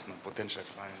clients, my potential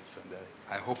clients, and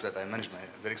I hope that I manage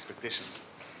their expectations.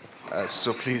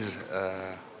 So please,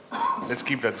 let's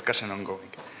keep the discussion ongoing.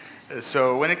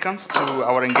 So when it comes to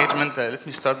our engagement, let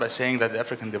me start by saying that the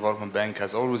African Development Bank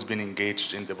has always been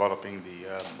engaged in developing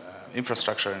the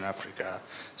infrastructure in Africa,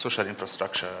 social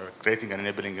infrastructure, creating an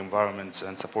enabling environment,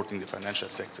 and supporting the financial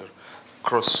sector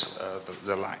across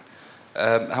the line.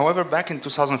 However, back in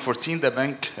 2014, the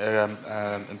bank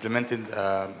implemented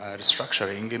a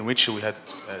restructuring in which we had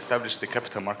established the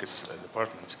capital markets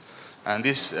department. And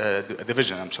this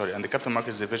division, and the capital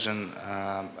markets division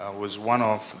was one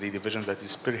of the divisions that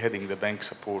is spearheading the bank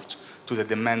support to the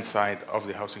demand side of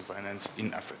the housing finance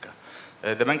in Africa.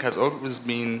 The bank has always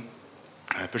been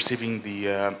perceiving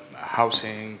the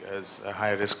housing as a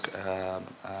high-risk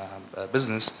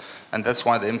business, and that's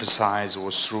why the emphasis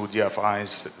was through DFIs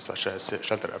such as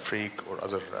Shelter Afrique or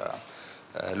other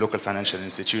local financial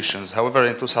institutions. However,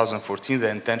 in 2014,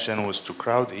 the intention was to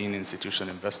crowd in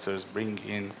institutional investors, bring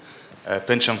in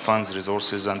pension funds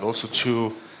resources, and also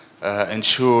to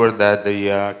ensure that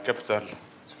the capital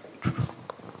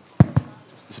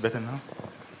is better now?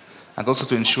 And also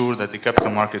to ensure that the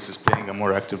capital markets is playing a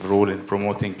more active role in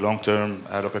promoting long-term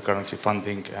local currency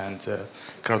funding and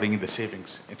crowding in the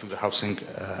savings into the housing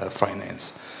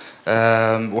finance.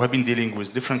 We have been dealing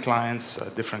with different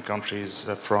clients, different countries,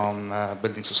 from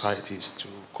building societies to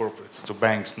corporates to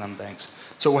banks, non-banks.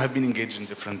 So we have been engaged in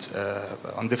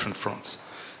on different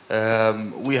fronts.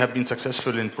 We have been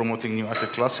successful in promoting new asset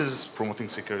classes, promoting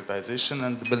securitization,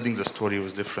 and building the story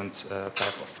with different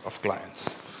type of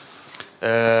clients.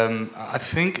 I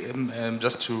think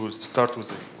just to start with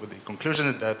the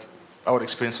conclusion that our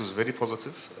experience was very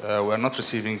positive. We are not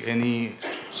receiving any,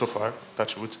 so far,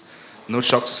 touch wood, no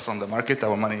shocks from the market.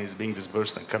 Our money is being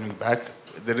disbursed and coming back.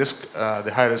 The risk,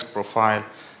 the high risk profile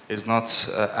is not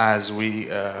as we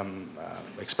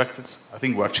expected. I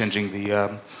think we are changing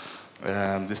the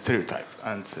stereotype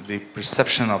and the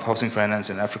perception of housing finance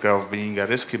in Africa of being a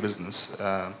risky business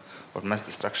or mass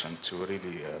destruction to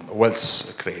really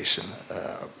wealth creation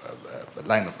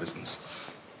line of business.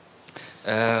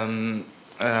 When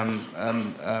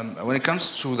it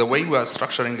comes to the way we are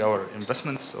structuring our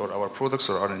investments or our products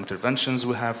or our interventions,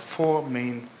 we have four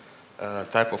main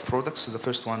type of products. The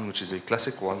first one, which is a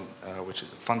classic one, which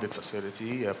is a funded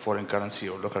facility, foreign currency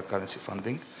or local currency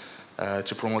funding,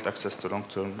 to promote access to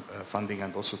long-term funding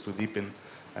and also to deepen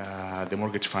the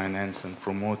mortgage finance and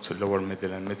promote lower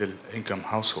middle and middle income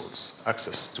households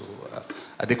access to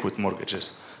adequate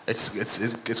mortgages.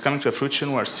 It's coming to fruition.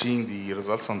 We are seeing the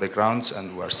results on the ground,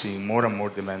 and we are seeing more and more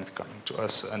demand coming to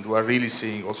us. And we are really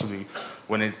seeing also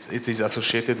when it is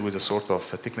associated with a sort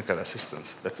of a technical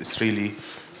assistance that is really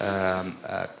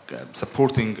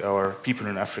supporting our people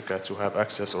in Africa to have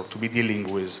access or to be dealing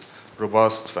with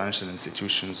robust financial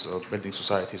institutions or building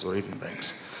societies or even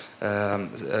banks.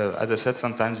 As I said,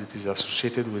 sometimes it is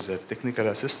associated with a technical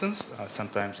assistance,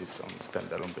 sometimes it's on a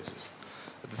standalone basis.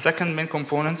 The second main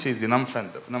component is the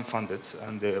non-funded,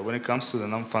 and when it comes to the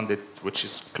non-funded, which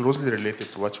is closely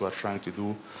related to what we are trying to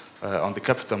do on the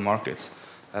capital markets,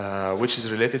 which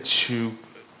is related to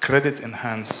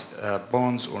credit-enhanced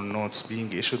bonds or notes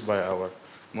being issued by our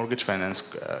mortgage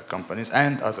finance companies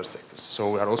and other sectors.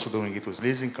 So we are also doing it with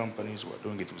leasing companies, we are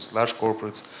doing it with large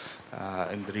corporates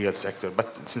in the real sector.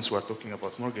 But since we are talking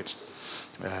about mortgage,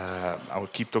 I will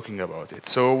keep talking about it.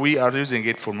 So we are using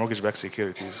it for mortgage-backed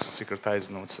securities, securitized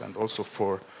notes, and also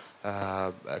for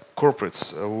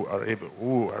corporates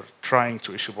who are trying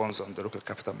to issue bonds on the local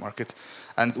capital market.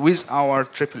 And with our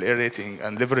AAA rating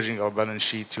and leveraging our balance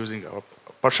sheet, using our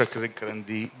partial credit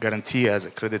guarantee as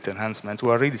a credit enhancement, we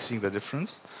are really seeing the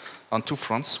difference on two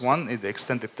fronts. One is the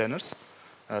extended tenors.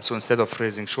 So instead of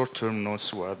raising short-term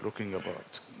notes, we are looking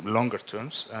about longer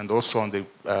terms, and also on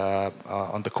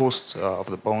the cost of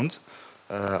the bond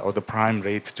or the prime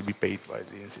rate to be paid by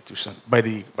the institution, by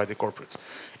the corporates.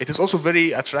 It is also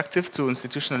very attractive to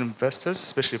institutional investors,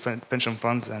 especially pension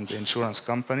funds and insurance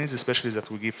companies, especially that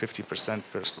we give 50%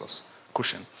 first loss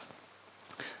cushion.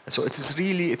 So it is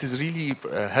really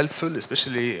helpful,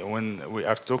 especially when we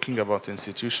are talking about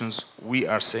institutions. We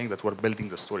are saying that we're building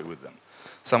the story with them.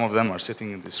 Some of them are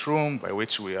sitting in this room, by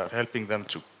which we are helping them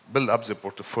to build up the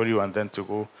portfolio and then to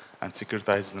go and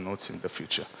securitize the notes in the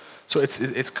future. So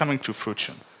it's coming to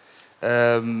fruition.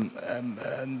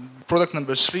 Product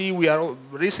number 3, we are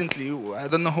recently, I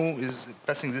don't know who is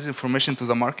passing this information to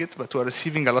the market, but we are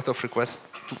receiving a lot of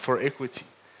requests for equity.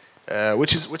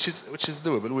 Which is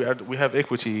doable. We have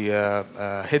equity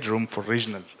headroom for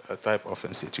regional type of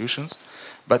institutions,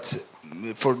 but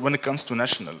when it comes to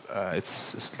national, it's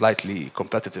slightly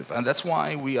competitive, and that's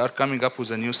why we are coming up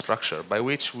with a new structure by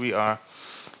which we are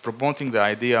promoting the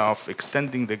idea of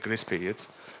extending the grace periods,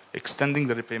 extending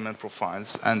the repayment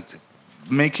profiles, and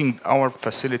making our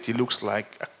facility looks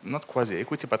like not quasi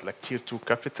equity but like tier 2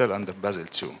 capital under Basel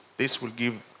II. This will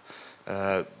give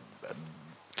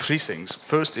 3 things.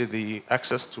 First is the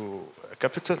access to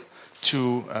capital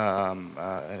to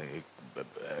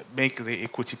make the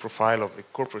equity profile of the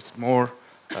corporates more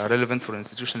relevant for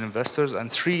institutional investors.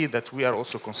 And 3, that we are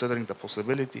also considering the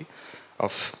possibility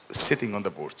of sitting on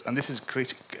the board. And this is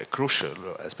crucial,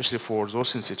 especially for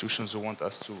those institutions who want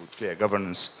us to play a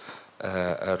governance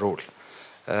role.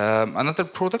 Another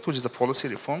product, which is the policy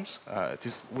reforms. It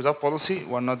is without policy,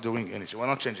 we're not doing anything. We're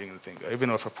not changing anything. Even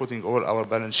if we're putting all our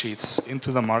balance sheets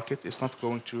into the market, it's not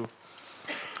going to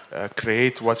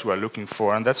create what we are looking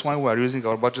for. And that's why we are using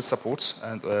our budget supports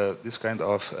and this kind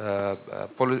of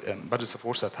budget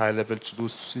supports at high level to do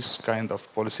this kind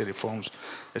of policy reforms,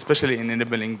 especially in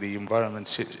enabling the environment,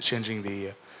 changing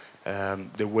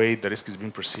the way the risk is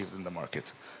being perceived in the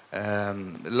market.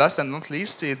 Last and not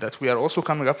least, is that we are also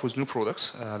coming up with new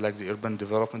products, like the urban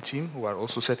development team, who are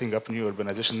also setting up new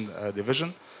urbanization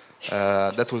division.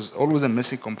 That was always a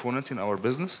missing component in our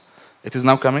business. It is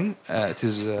now coming.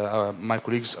 My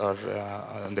colleagues are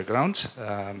on the ground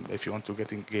if you want to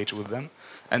get engaged with them.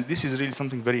 And this is really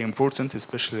something very important,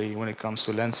 especially when it comes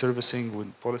to land servicing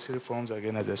with policy reforms,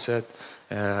 again, as I said,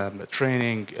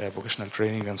 training, vocational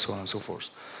training, and so on and so forth.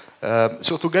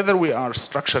 So together we are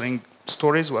structuring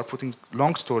stories, we are putting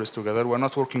long stories together. We're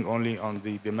not working only on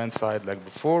the demand side like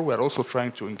before, we're also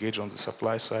trying to engage on the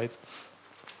supply side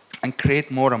and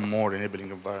create more and more enabling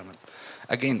environment.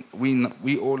 Again,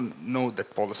 we all know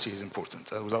that policy is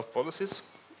important. Without policies,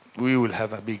 we will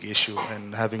have a big issue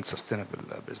in having sustainable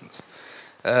business.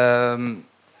 In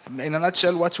a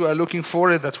nutshell, what we are looking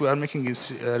for is that we are making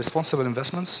responsible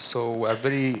investments. So we are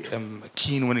very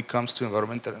keen when it comes to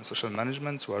environmental and social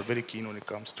management. We are very keen when it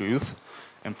comes to youth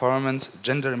empowerment,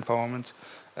 gender empowerment.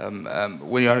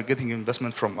 When you are getting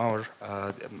investment from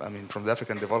from the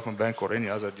African Development Bank or any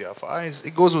other DFIs,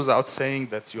 it goes without saying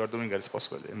that you are doing a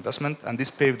responsible investment, and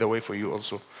this paved the way for you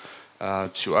also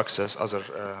to access other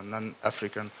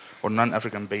non-African or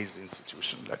non-African based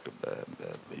institutions like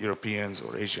Europeans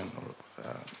or Asian or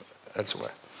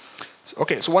elsewhere.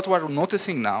 Okay, so what we're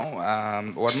noticing now,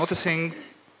 we're noticing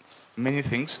many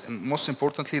things, and most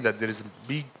importantly that there is a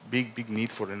big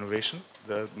need for innovation,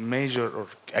 the major or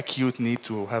acute need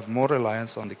to have more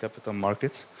reliance on the capital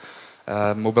markets,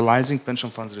 mobilizing pension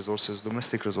funds resources,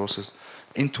 domestic resources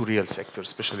into real sector,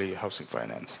 especially housing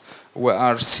finance. We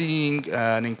are seeing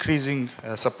an increasing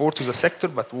support to the sector,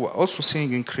 but we're also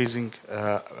seeing increasing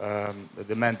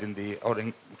demand or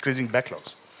increasing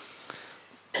backlogs.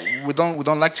 We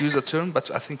don't like to use the term, but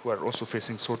I think we're also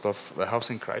facing sort of a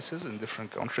housing crisis in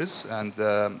different countries, and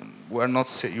we're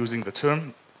not using the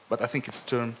term, but I think it's a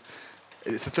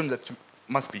term that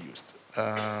must be used.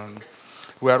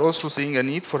 We are also seeing a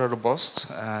need for a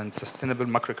robust and sustainable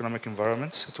macroeconomic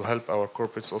environment to help our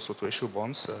corporates also to issue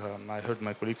bonds. I heard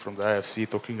my colleague from the IFC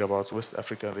talking about West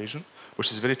African region,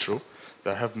 which is very true.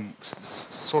 They have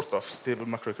sort of stable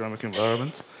macroeconomic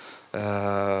environment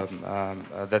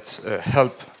that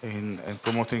help in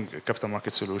promoting capital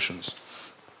market solutions.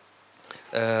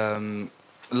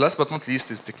 Last but not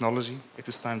least is technology. It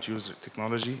is time to use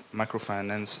technology,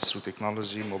 microfinance through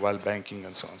technology, mobile banking,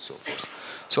 and so on and so forth.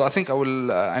 So I think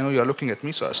I know you are looking at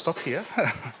me, so I'll stop here.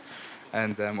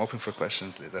 And I'm open for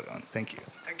questions later on. Thank you.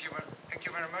 Thank you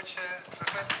very much,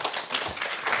 Ahmed.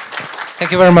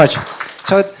 Thank you very much.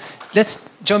 So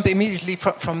let's jump immediately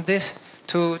from this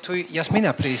to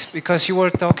Yasmina, please, because you were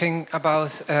talking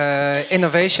about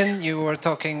innovation, you were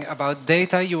talking about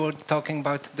data, you were talking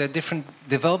about the different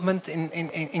development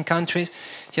in countries.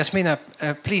 Yasmina,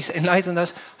 please enlighten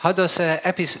us. How does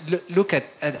EPIS look at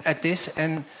this,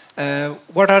 and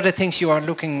what are the things you are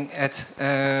looking at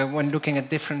when looking at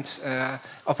different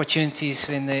opportunities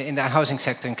in the housing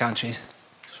sector in countries?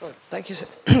 Sure. Thank you,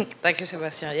 thank you,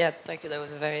 Sebastian. Yeah, thank you. That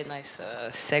was a very nice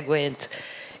segue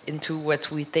into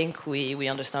what we think we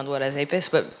understand what as APIS,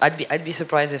 but I'd be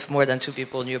surprised if more than 2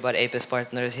 people knew about APIS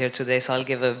partners here today, so I'll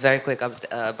give a very quick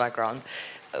background.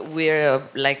 We're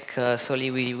like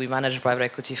Soli, we manage a private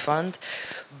equity fund,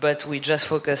 but we just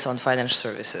focus on financial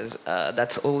services.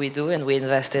 That's all we do, and we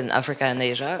invest in Africa and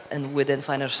Asia, and within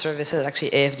financial services, actually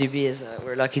AFDB is,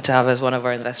 we're lucky to have as one of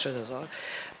our investors as well.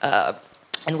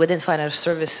 And within financial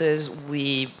services,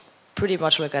 we pretty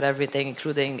much look at everything,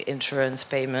 including insurance,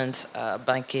 payments,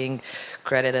 banking,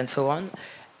 credit, and so on.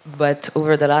 But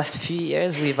over the last few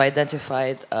years, we've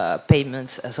identified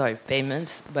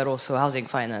payments, but also housing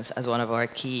finance as one of our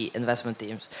key investment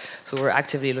themes. So we're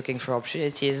actively looking for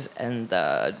opportunities, and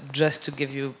just to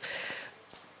give you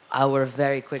our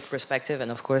very quick perspective,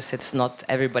 and of course it's not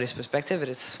everybody's perspective, but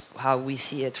it's how we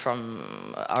see it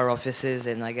from our offices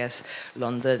in, I guess,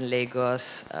 London,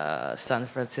 Lagos, San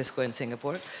Francisco, and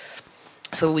Singapore.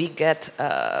 So we get,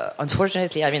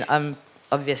 unfortunately, I mean, I'm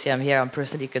here, I'm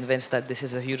personally convinced that this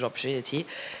is a huge opportunity,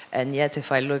 and yet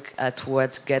if I look at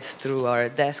what gets through our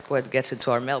desk, what gets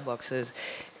into our mailboxes,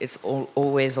 it's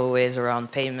always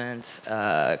around payments,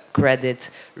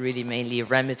 credit, really mainly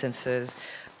remittances,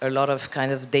 a lot of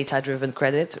kind of data-driven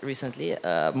credit recently,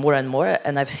 more and more,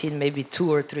 and I've seen maybe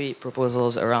 2 or 3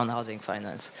 proposals around housing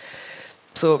finance.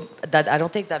 So that, I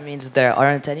don't think that means there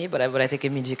aren't any, but I think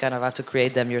it means you kind of have to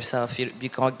create them yourself. You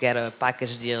can't get a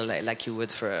package deal like you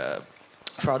would for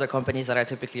other companies that are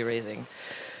typically raising.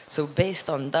 So based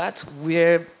on that,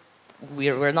 we're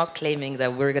not claiming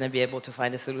that we're going to be able to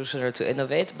find a solution or to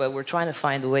innovate, but we're trying to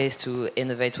find ways to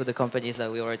innovate with the companies that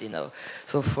we already know.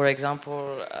 So for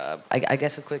example, I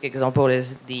guess a quick example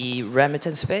is the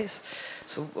remittance space.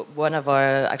 So one of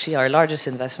our largest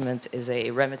investment is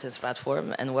a remittance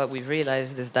platform, and what we've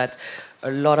realized is that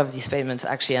a lot of these payments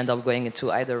actually end up going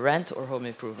into either rent or home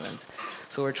improvement.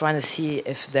 So we're trying to see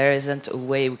if there isn't a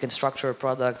way we can structure a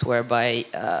product whereby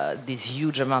these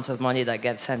huge amounts of money that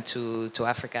get sent to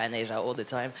Africa and Asia all the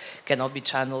time cannot be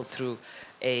channeled through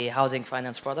a housing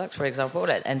finance product, for example.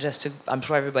 And just to, I'm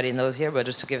sure everybody knows here, but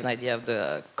just to give an idea of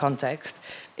the context,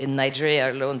 in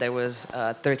Nigeria alone, there was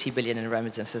 30 billion in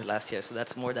remittances last year. So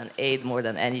that's more than aid, more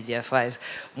than any DFIs,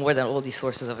 more than all these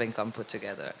sources of income put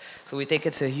together. So we think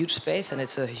it's a huge space and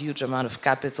it's a huge amount of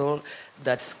capital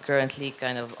that's currently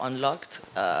kind of unlocked,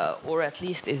 or at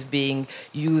least is being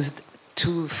used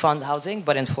to fund housing,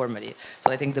 but informally. So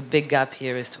I think the big gap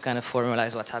here is to kind of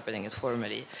formalize what's happening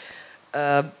informally.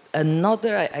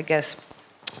 Another, I guess,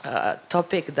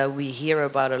 topic that we hear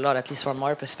about a lot, at least from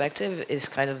our perspective, is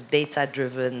kind of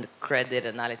data-driven credit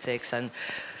analytics.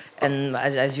 And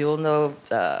as you all know,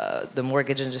 the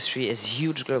mortgage industry is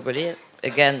huge globally.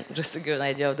 Again, just to give an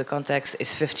idea of the context,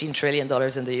 it's $15 trillion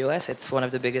in the US. It's one of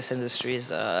the biggest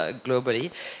industries globally.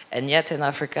 And yet in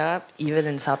Africa, even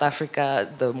in South Africa,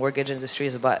 the mortgage industry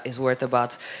is worth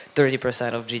about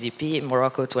 30% of GDP,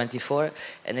 Morocco 24%.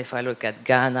 And if I look at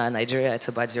Ghana, Nigeria, it's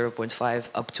about 0.5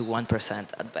 up to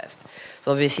 1% at best.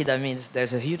 So obviously that means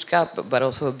there's a huge gap, but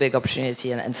also a big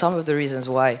opportunity. And some of the reasons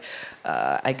why,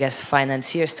 I guess,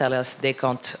 financiers tell us they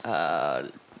can't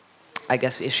I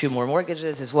guess, issue more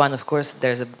mortgages is one. Of course,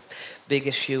 there's a big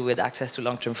issue with access to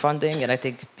long-term funding, and I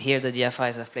think here the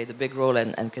DFIs have played a big role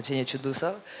and continue to do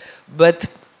so. But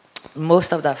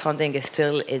most of that funding is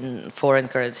still in foreign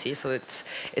currency, so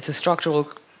it's a structural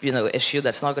issue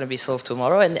that's not going to be solved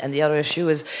tomorrow. And the other issue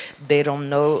is they don't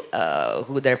know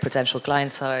who their potential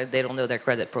clients are, they don't know their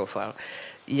credit profile.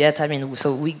 Yet, I mean,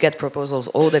 so we get proposals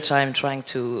all the time trying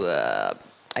to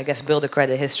I guess, build a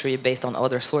credit history based on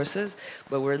other sources,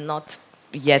 but we're not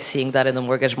yet seeing that in the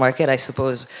mortgage market. I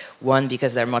suppose, one,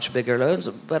 because they're much bigger loans,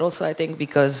 but also I think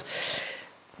because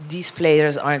these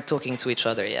players aren't talking to each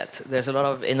other yet. There's a lot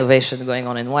of innovation going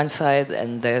on in one side,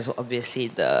 and there's obviously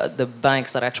the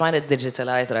banks that are trying to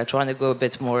digitalize, that are trying to go a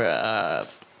bit more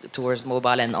towards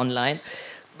mobile and online.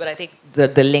 But I think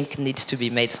the link needs to be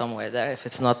made somewhere there, if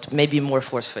it's not, maybe more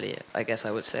forcefully, I guess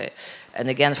I would say. And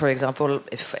again, for example,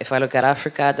 if I look at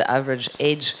Africa, the average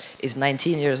age is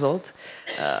 19 years old.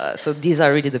 So these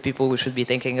are really the people we should be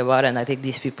thinking about. And I think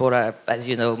these people are, as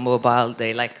you know, mobile,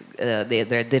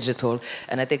 they're digital.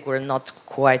 And I think we're not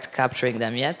quite capturing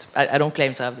them yet. I don't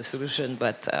claim to have the solution,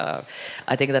 but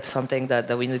I think that's something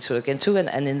that we need to look into.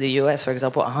 And in the US, for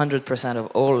example, 100% of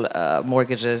all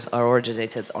mortgages are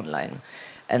originated online.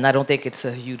 And I don't think it's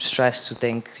a huge stress to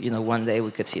think, one day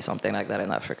we could see something like that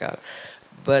in Africa.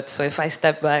 But so if I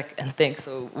step back and think,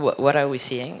 so what are we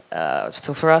seeing?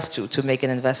 So for us to make an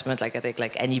investment, like I think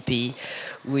like NEP,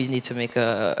 we need to make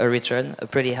a return, a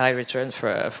pretty high return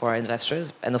for our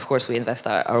investors. And of course we invest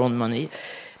our own money.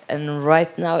 And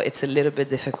right now it's a little bit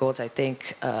difficult, I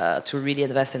think, to really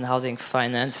invest in housing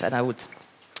finance. And I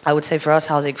would say for us,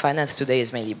 housing finance today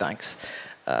is mainly banks.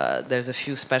 There's a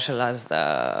few specialized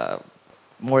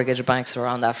mortgage banks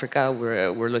around Africa.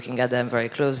 We're looking at them very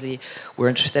closely. We're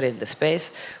interested in the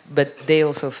space, but they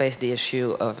also face the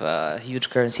issue of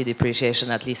huge currency depreciation,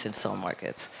 at least in some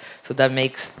markets. So that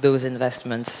makes those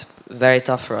investments very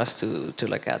tough for us to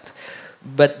look at.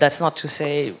 But that's not to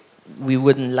say we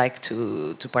wouldn't like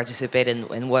to participate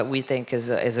in what we think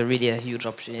is really a huge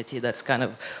opportunity that's kind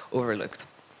of overlooked.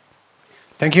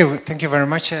 Thank you very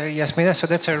much, Yasmina. So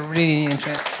that's a really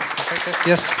interesting perspective.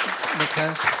 Yes, we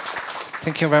can.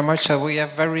 Thank you very much. We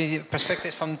have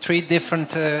perspectives from three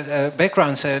different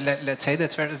backgrounds, let's say.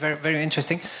 That's very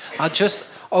interesting. I'll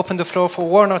just open the floor for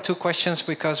one or two questions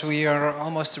because we are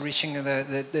almost reaching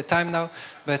the time now.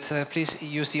 But please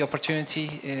use the opportunity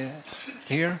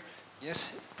here.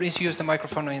 Yes, please use the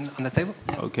microphone on the table.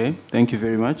 Okay, thank you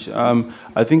very much.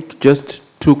 I think just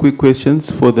two quick questions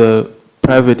for the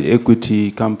private equity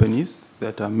companies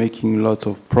that are making lots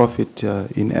of profit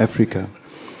in Africa.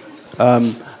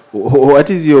 What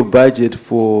is your budget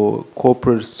for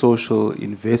corporate social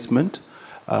investment?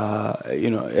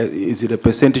 Is it a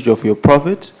percentage of your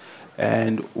profit?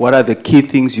 And what are the key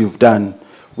things you've done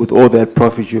with all that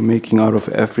profit you're making out of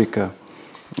Africa?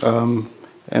 And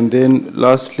then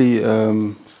lastly,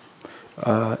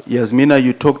 Yasmina,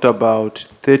 you talked about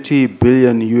 $30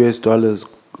 billion US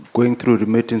going through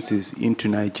remittances into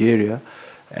Nigeria.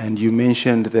 And you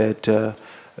mentioned that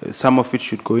some of it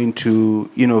should go into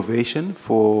innovation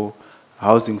for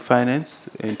housing finance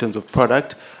in terms of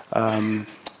product.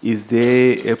 Is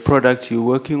there a product you're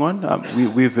working on?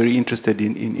 We're very interested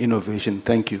in innovation.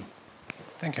 Thank you.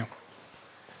 Thank you.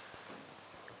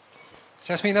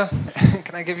 Jasmina,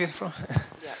 can I give you the floor?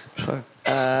 Yeah, sure.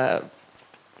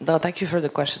 No, thank you for the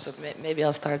question. So maybe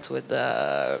I'll start with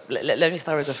let me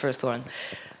start with the first one.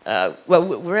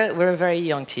 Well, we're a very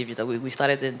young team. You know, we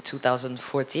started in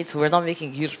 2014, so we're not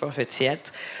making huge profits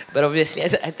yet. But obviously,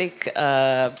 I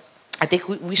think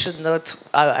we should note,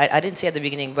 I didn't say at the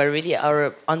beginning, but really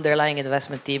our underlying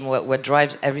investment team, what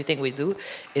drives everything we do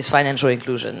is financial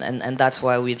inclusion. And that's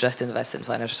why we just invest in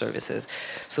financial services.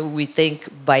 So we think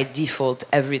by default,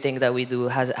 everything that we do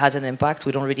has an impact.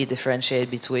 We don't really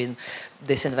differentiate between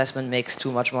this investment makes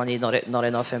too much money, not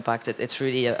enough impact. It's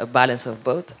really a balance of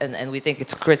both. And we think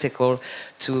it's critical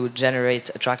to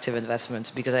generate attractive investments,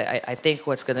 because I think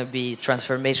what's going to be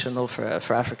transformational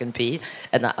for African PE,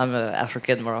 and I'm an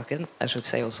African Moroccan, I should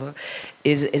say also,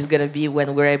 is going to be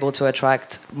when we're able to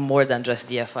attract more than just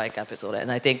DFI capital.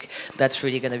 And I think that's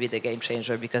really going to be the game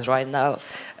changer, because right now,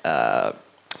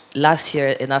 last year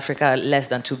in Africa, less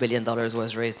than $2 billion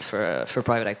was raised for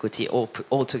private equity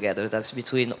altogether. That's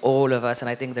between all of us, and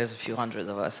I think there's a few hundred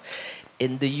of us.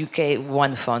 In the UK,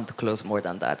 one fund closed more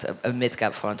than that, a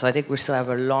mid-cap fund. So I think we still have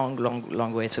a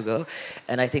long way to go.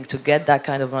 And I think to get that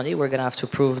kind of money, we're going to have to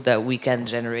prove that we can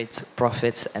generate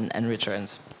profits and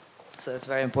returns. So that's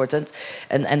very important.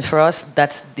 And for us,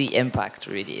 that's the impact,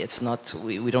 really. It's not,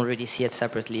 we don't really see it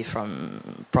separately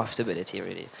from profitability,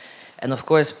 really. And of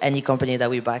course, any company that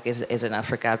we back is in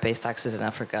Africa, pays taxes in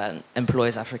Africa, and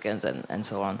employs Africans, and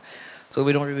so on. So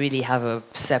we don't really have a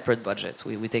separate budget.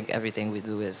 We think everything we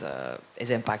do is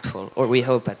impactful, or we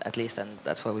hope at least, and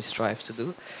that's what we strive to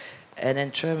do. And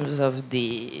in terms of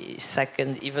the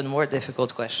second, even more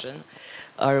difficult question,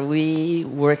 are we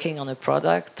working on a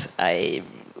product?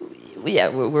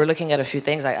 We're looking at a few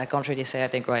things. I can't really say. I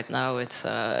think right now it's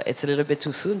a little bit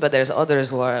too soon, but there's others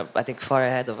who are, I think, far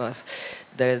ahead of us.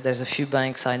 There's a few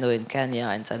banks I know in Kenya,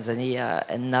 in Tanzania,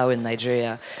 and now in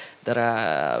Nigeria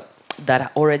that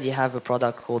already have a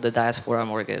product called the diaspora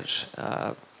mortgage,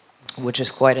 which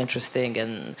is quite interesting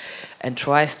and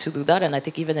tries to do that. And I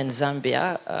think even in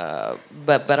Zambia,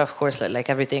 but of course, like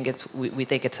everything, we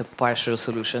think it's a partial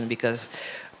solution, because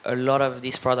a lot of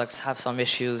these products have some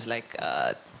issues, like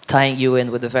tying you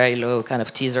in with a very low kind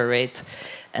of teaser rate.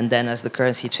 And then as the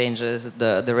currency changes,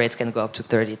 the rates can go up to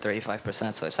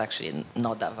 30-35%. So it's actually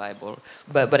not that viable.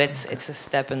 But it's a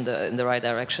step in the right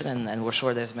direction, and we're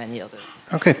sure there's many others.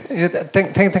 Okay,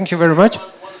 thank you very much.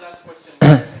 One last question.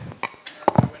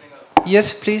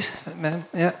 Yes, please, ma'am.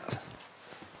 Yeah.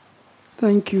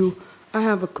 Thank you. I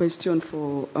have a question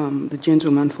for the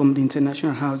gentleman from the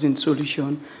International Housing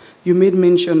Solution. You made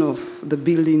mention of the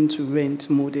building to rent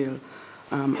model.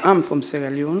 I'm from Sierra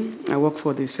Leone. I work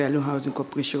for the Sierra Leone Housing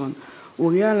Corporation.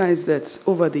 We realized that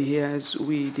over the years,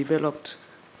 we developed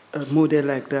a model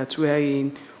like that,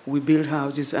 wherein we build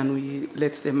houses and we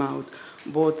let them out.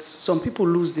 But some people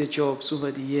lose their jobs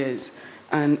over the years,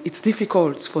 and it's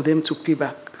difficult for them to pay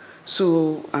back.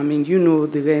 So, I mean, you know,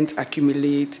 the rent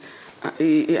accumulates,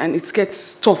 and it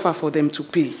gets tougher for them to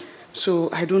pay. So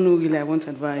I don't know really, I want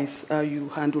advice how you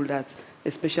handle that,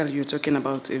 especially you're talking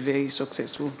about a very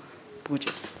successful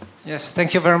project. Yes,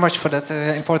 thank you very much for that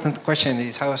important question.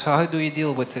 How do you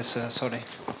deal with this, sorry?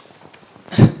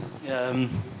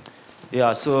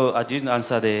 Yeah, so I didn't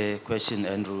answer the question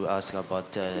Andrew asked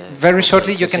about... very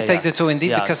shortly, you can take the two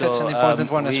indeed, because so, that's an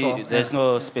important one as well. There's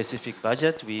no specific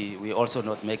budget. We're also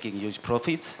not making huge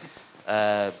profits.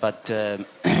 But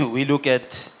we look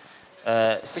at...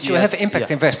 but you have impact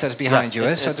investors behind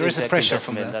you, so there is a pressure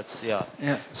from that. That's,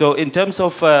 So in terms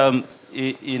of,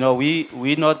 you know,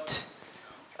 we not...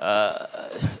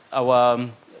 our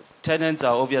tenants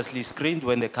are obviously screened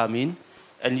when they come in.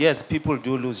 And yes, people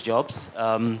do lose jobs.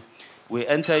 We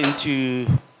enter into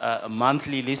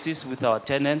monthly leases with our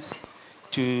tenants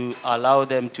to allow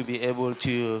them to be able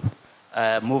to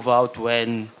move out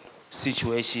when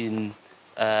situation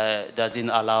doesn't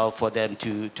allow for them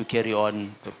to carry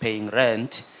on paying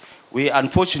rent. We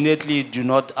unfortunately do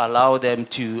not allow them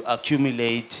to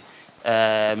accumulate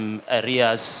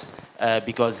arrears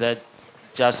because that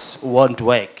just won't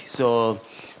work. So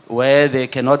where they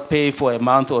cannot pay for a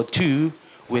month or two,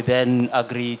 we then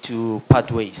agree to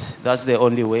part ways. That's the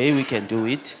only way we can do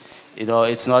it. You know,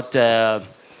 it's not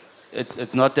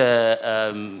it's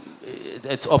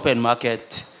open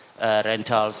market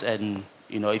rentals, and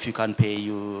you know, if you can't pay,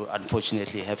 you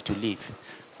unfortunately have to leave.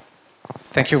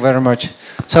 Thank you very much.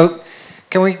 So,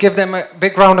 can we give them a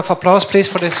big round of applause, please,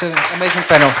 for this amazing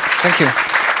panel? Thank you.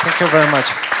 Thank you very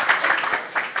much.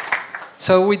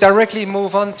 So we directly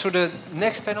move on to the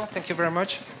next panel. Thank you very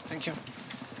much. Thank you.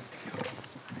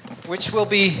 Which will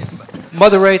be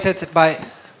moderated by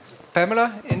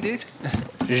Pamela, indeed.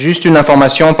 Juste une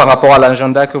information par rapport à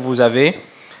l'agenda que vous avez.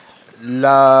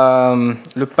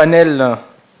 Le panel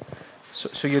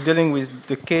So you're dealing with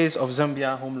the case of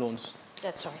Zambia home loans.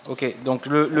 That's right. Ok, donc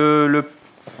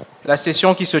la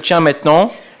session qui se tient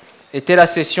maintenant était la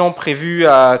session prévue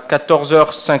à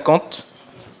 14h50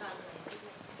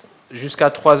 jusqu'à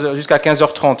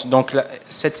 15h30. Donc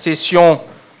cette session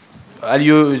a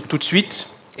lieu tout de suite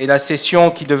et la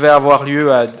session qui devait avoir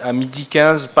lieu à midi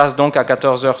 15 passe donc à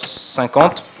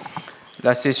 14h50.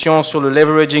 La session sur le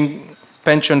leveraging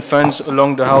pension funds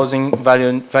along the housing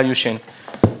value chain.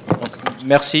 Donc,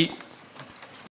 merci.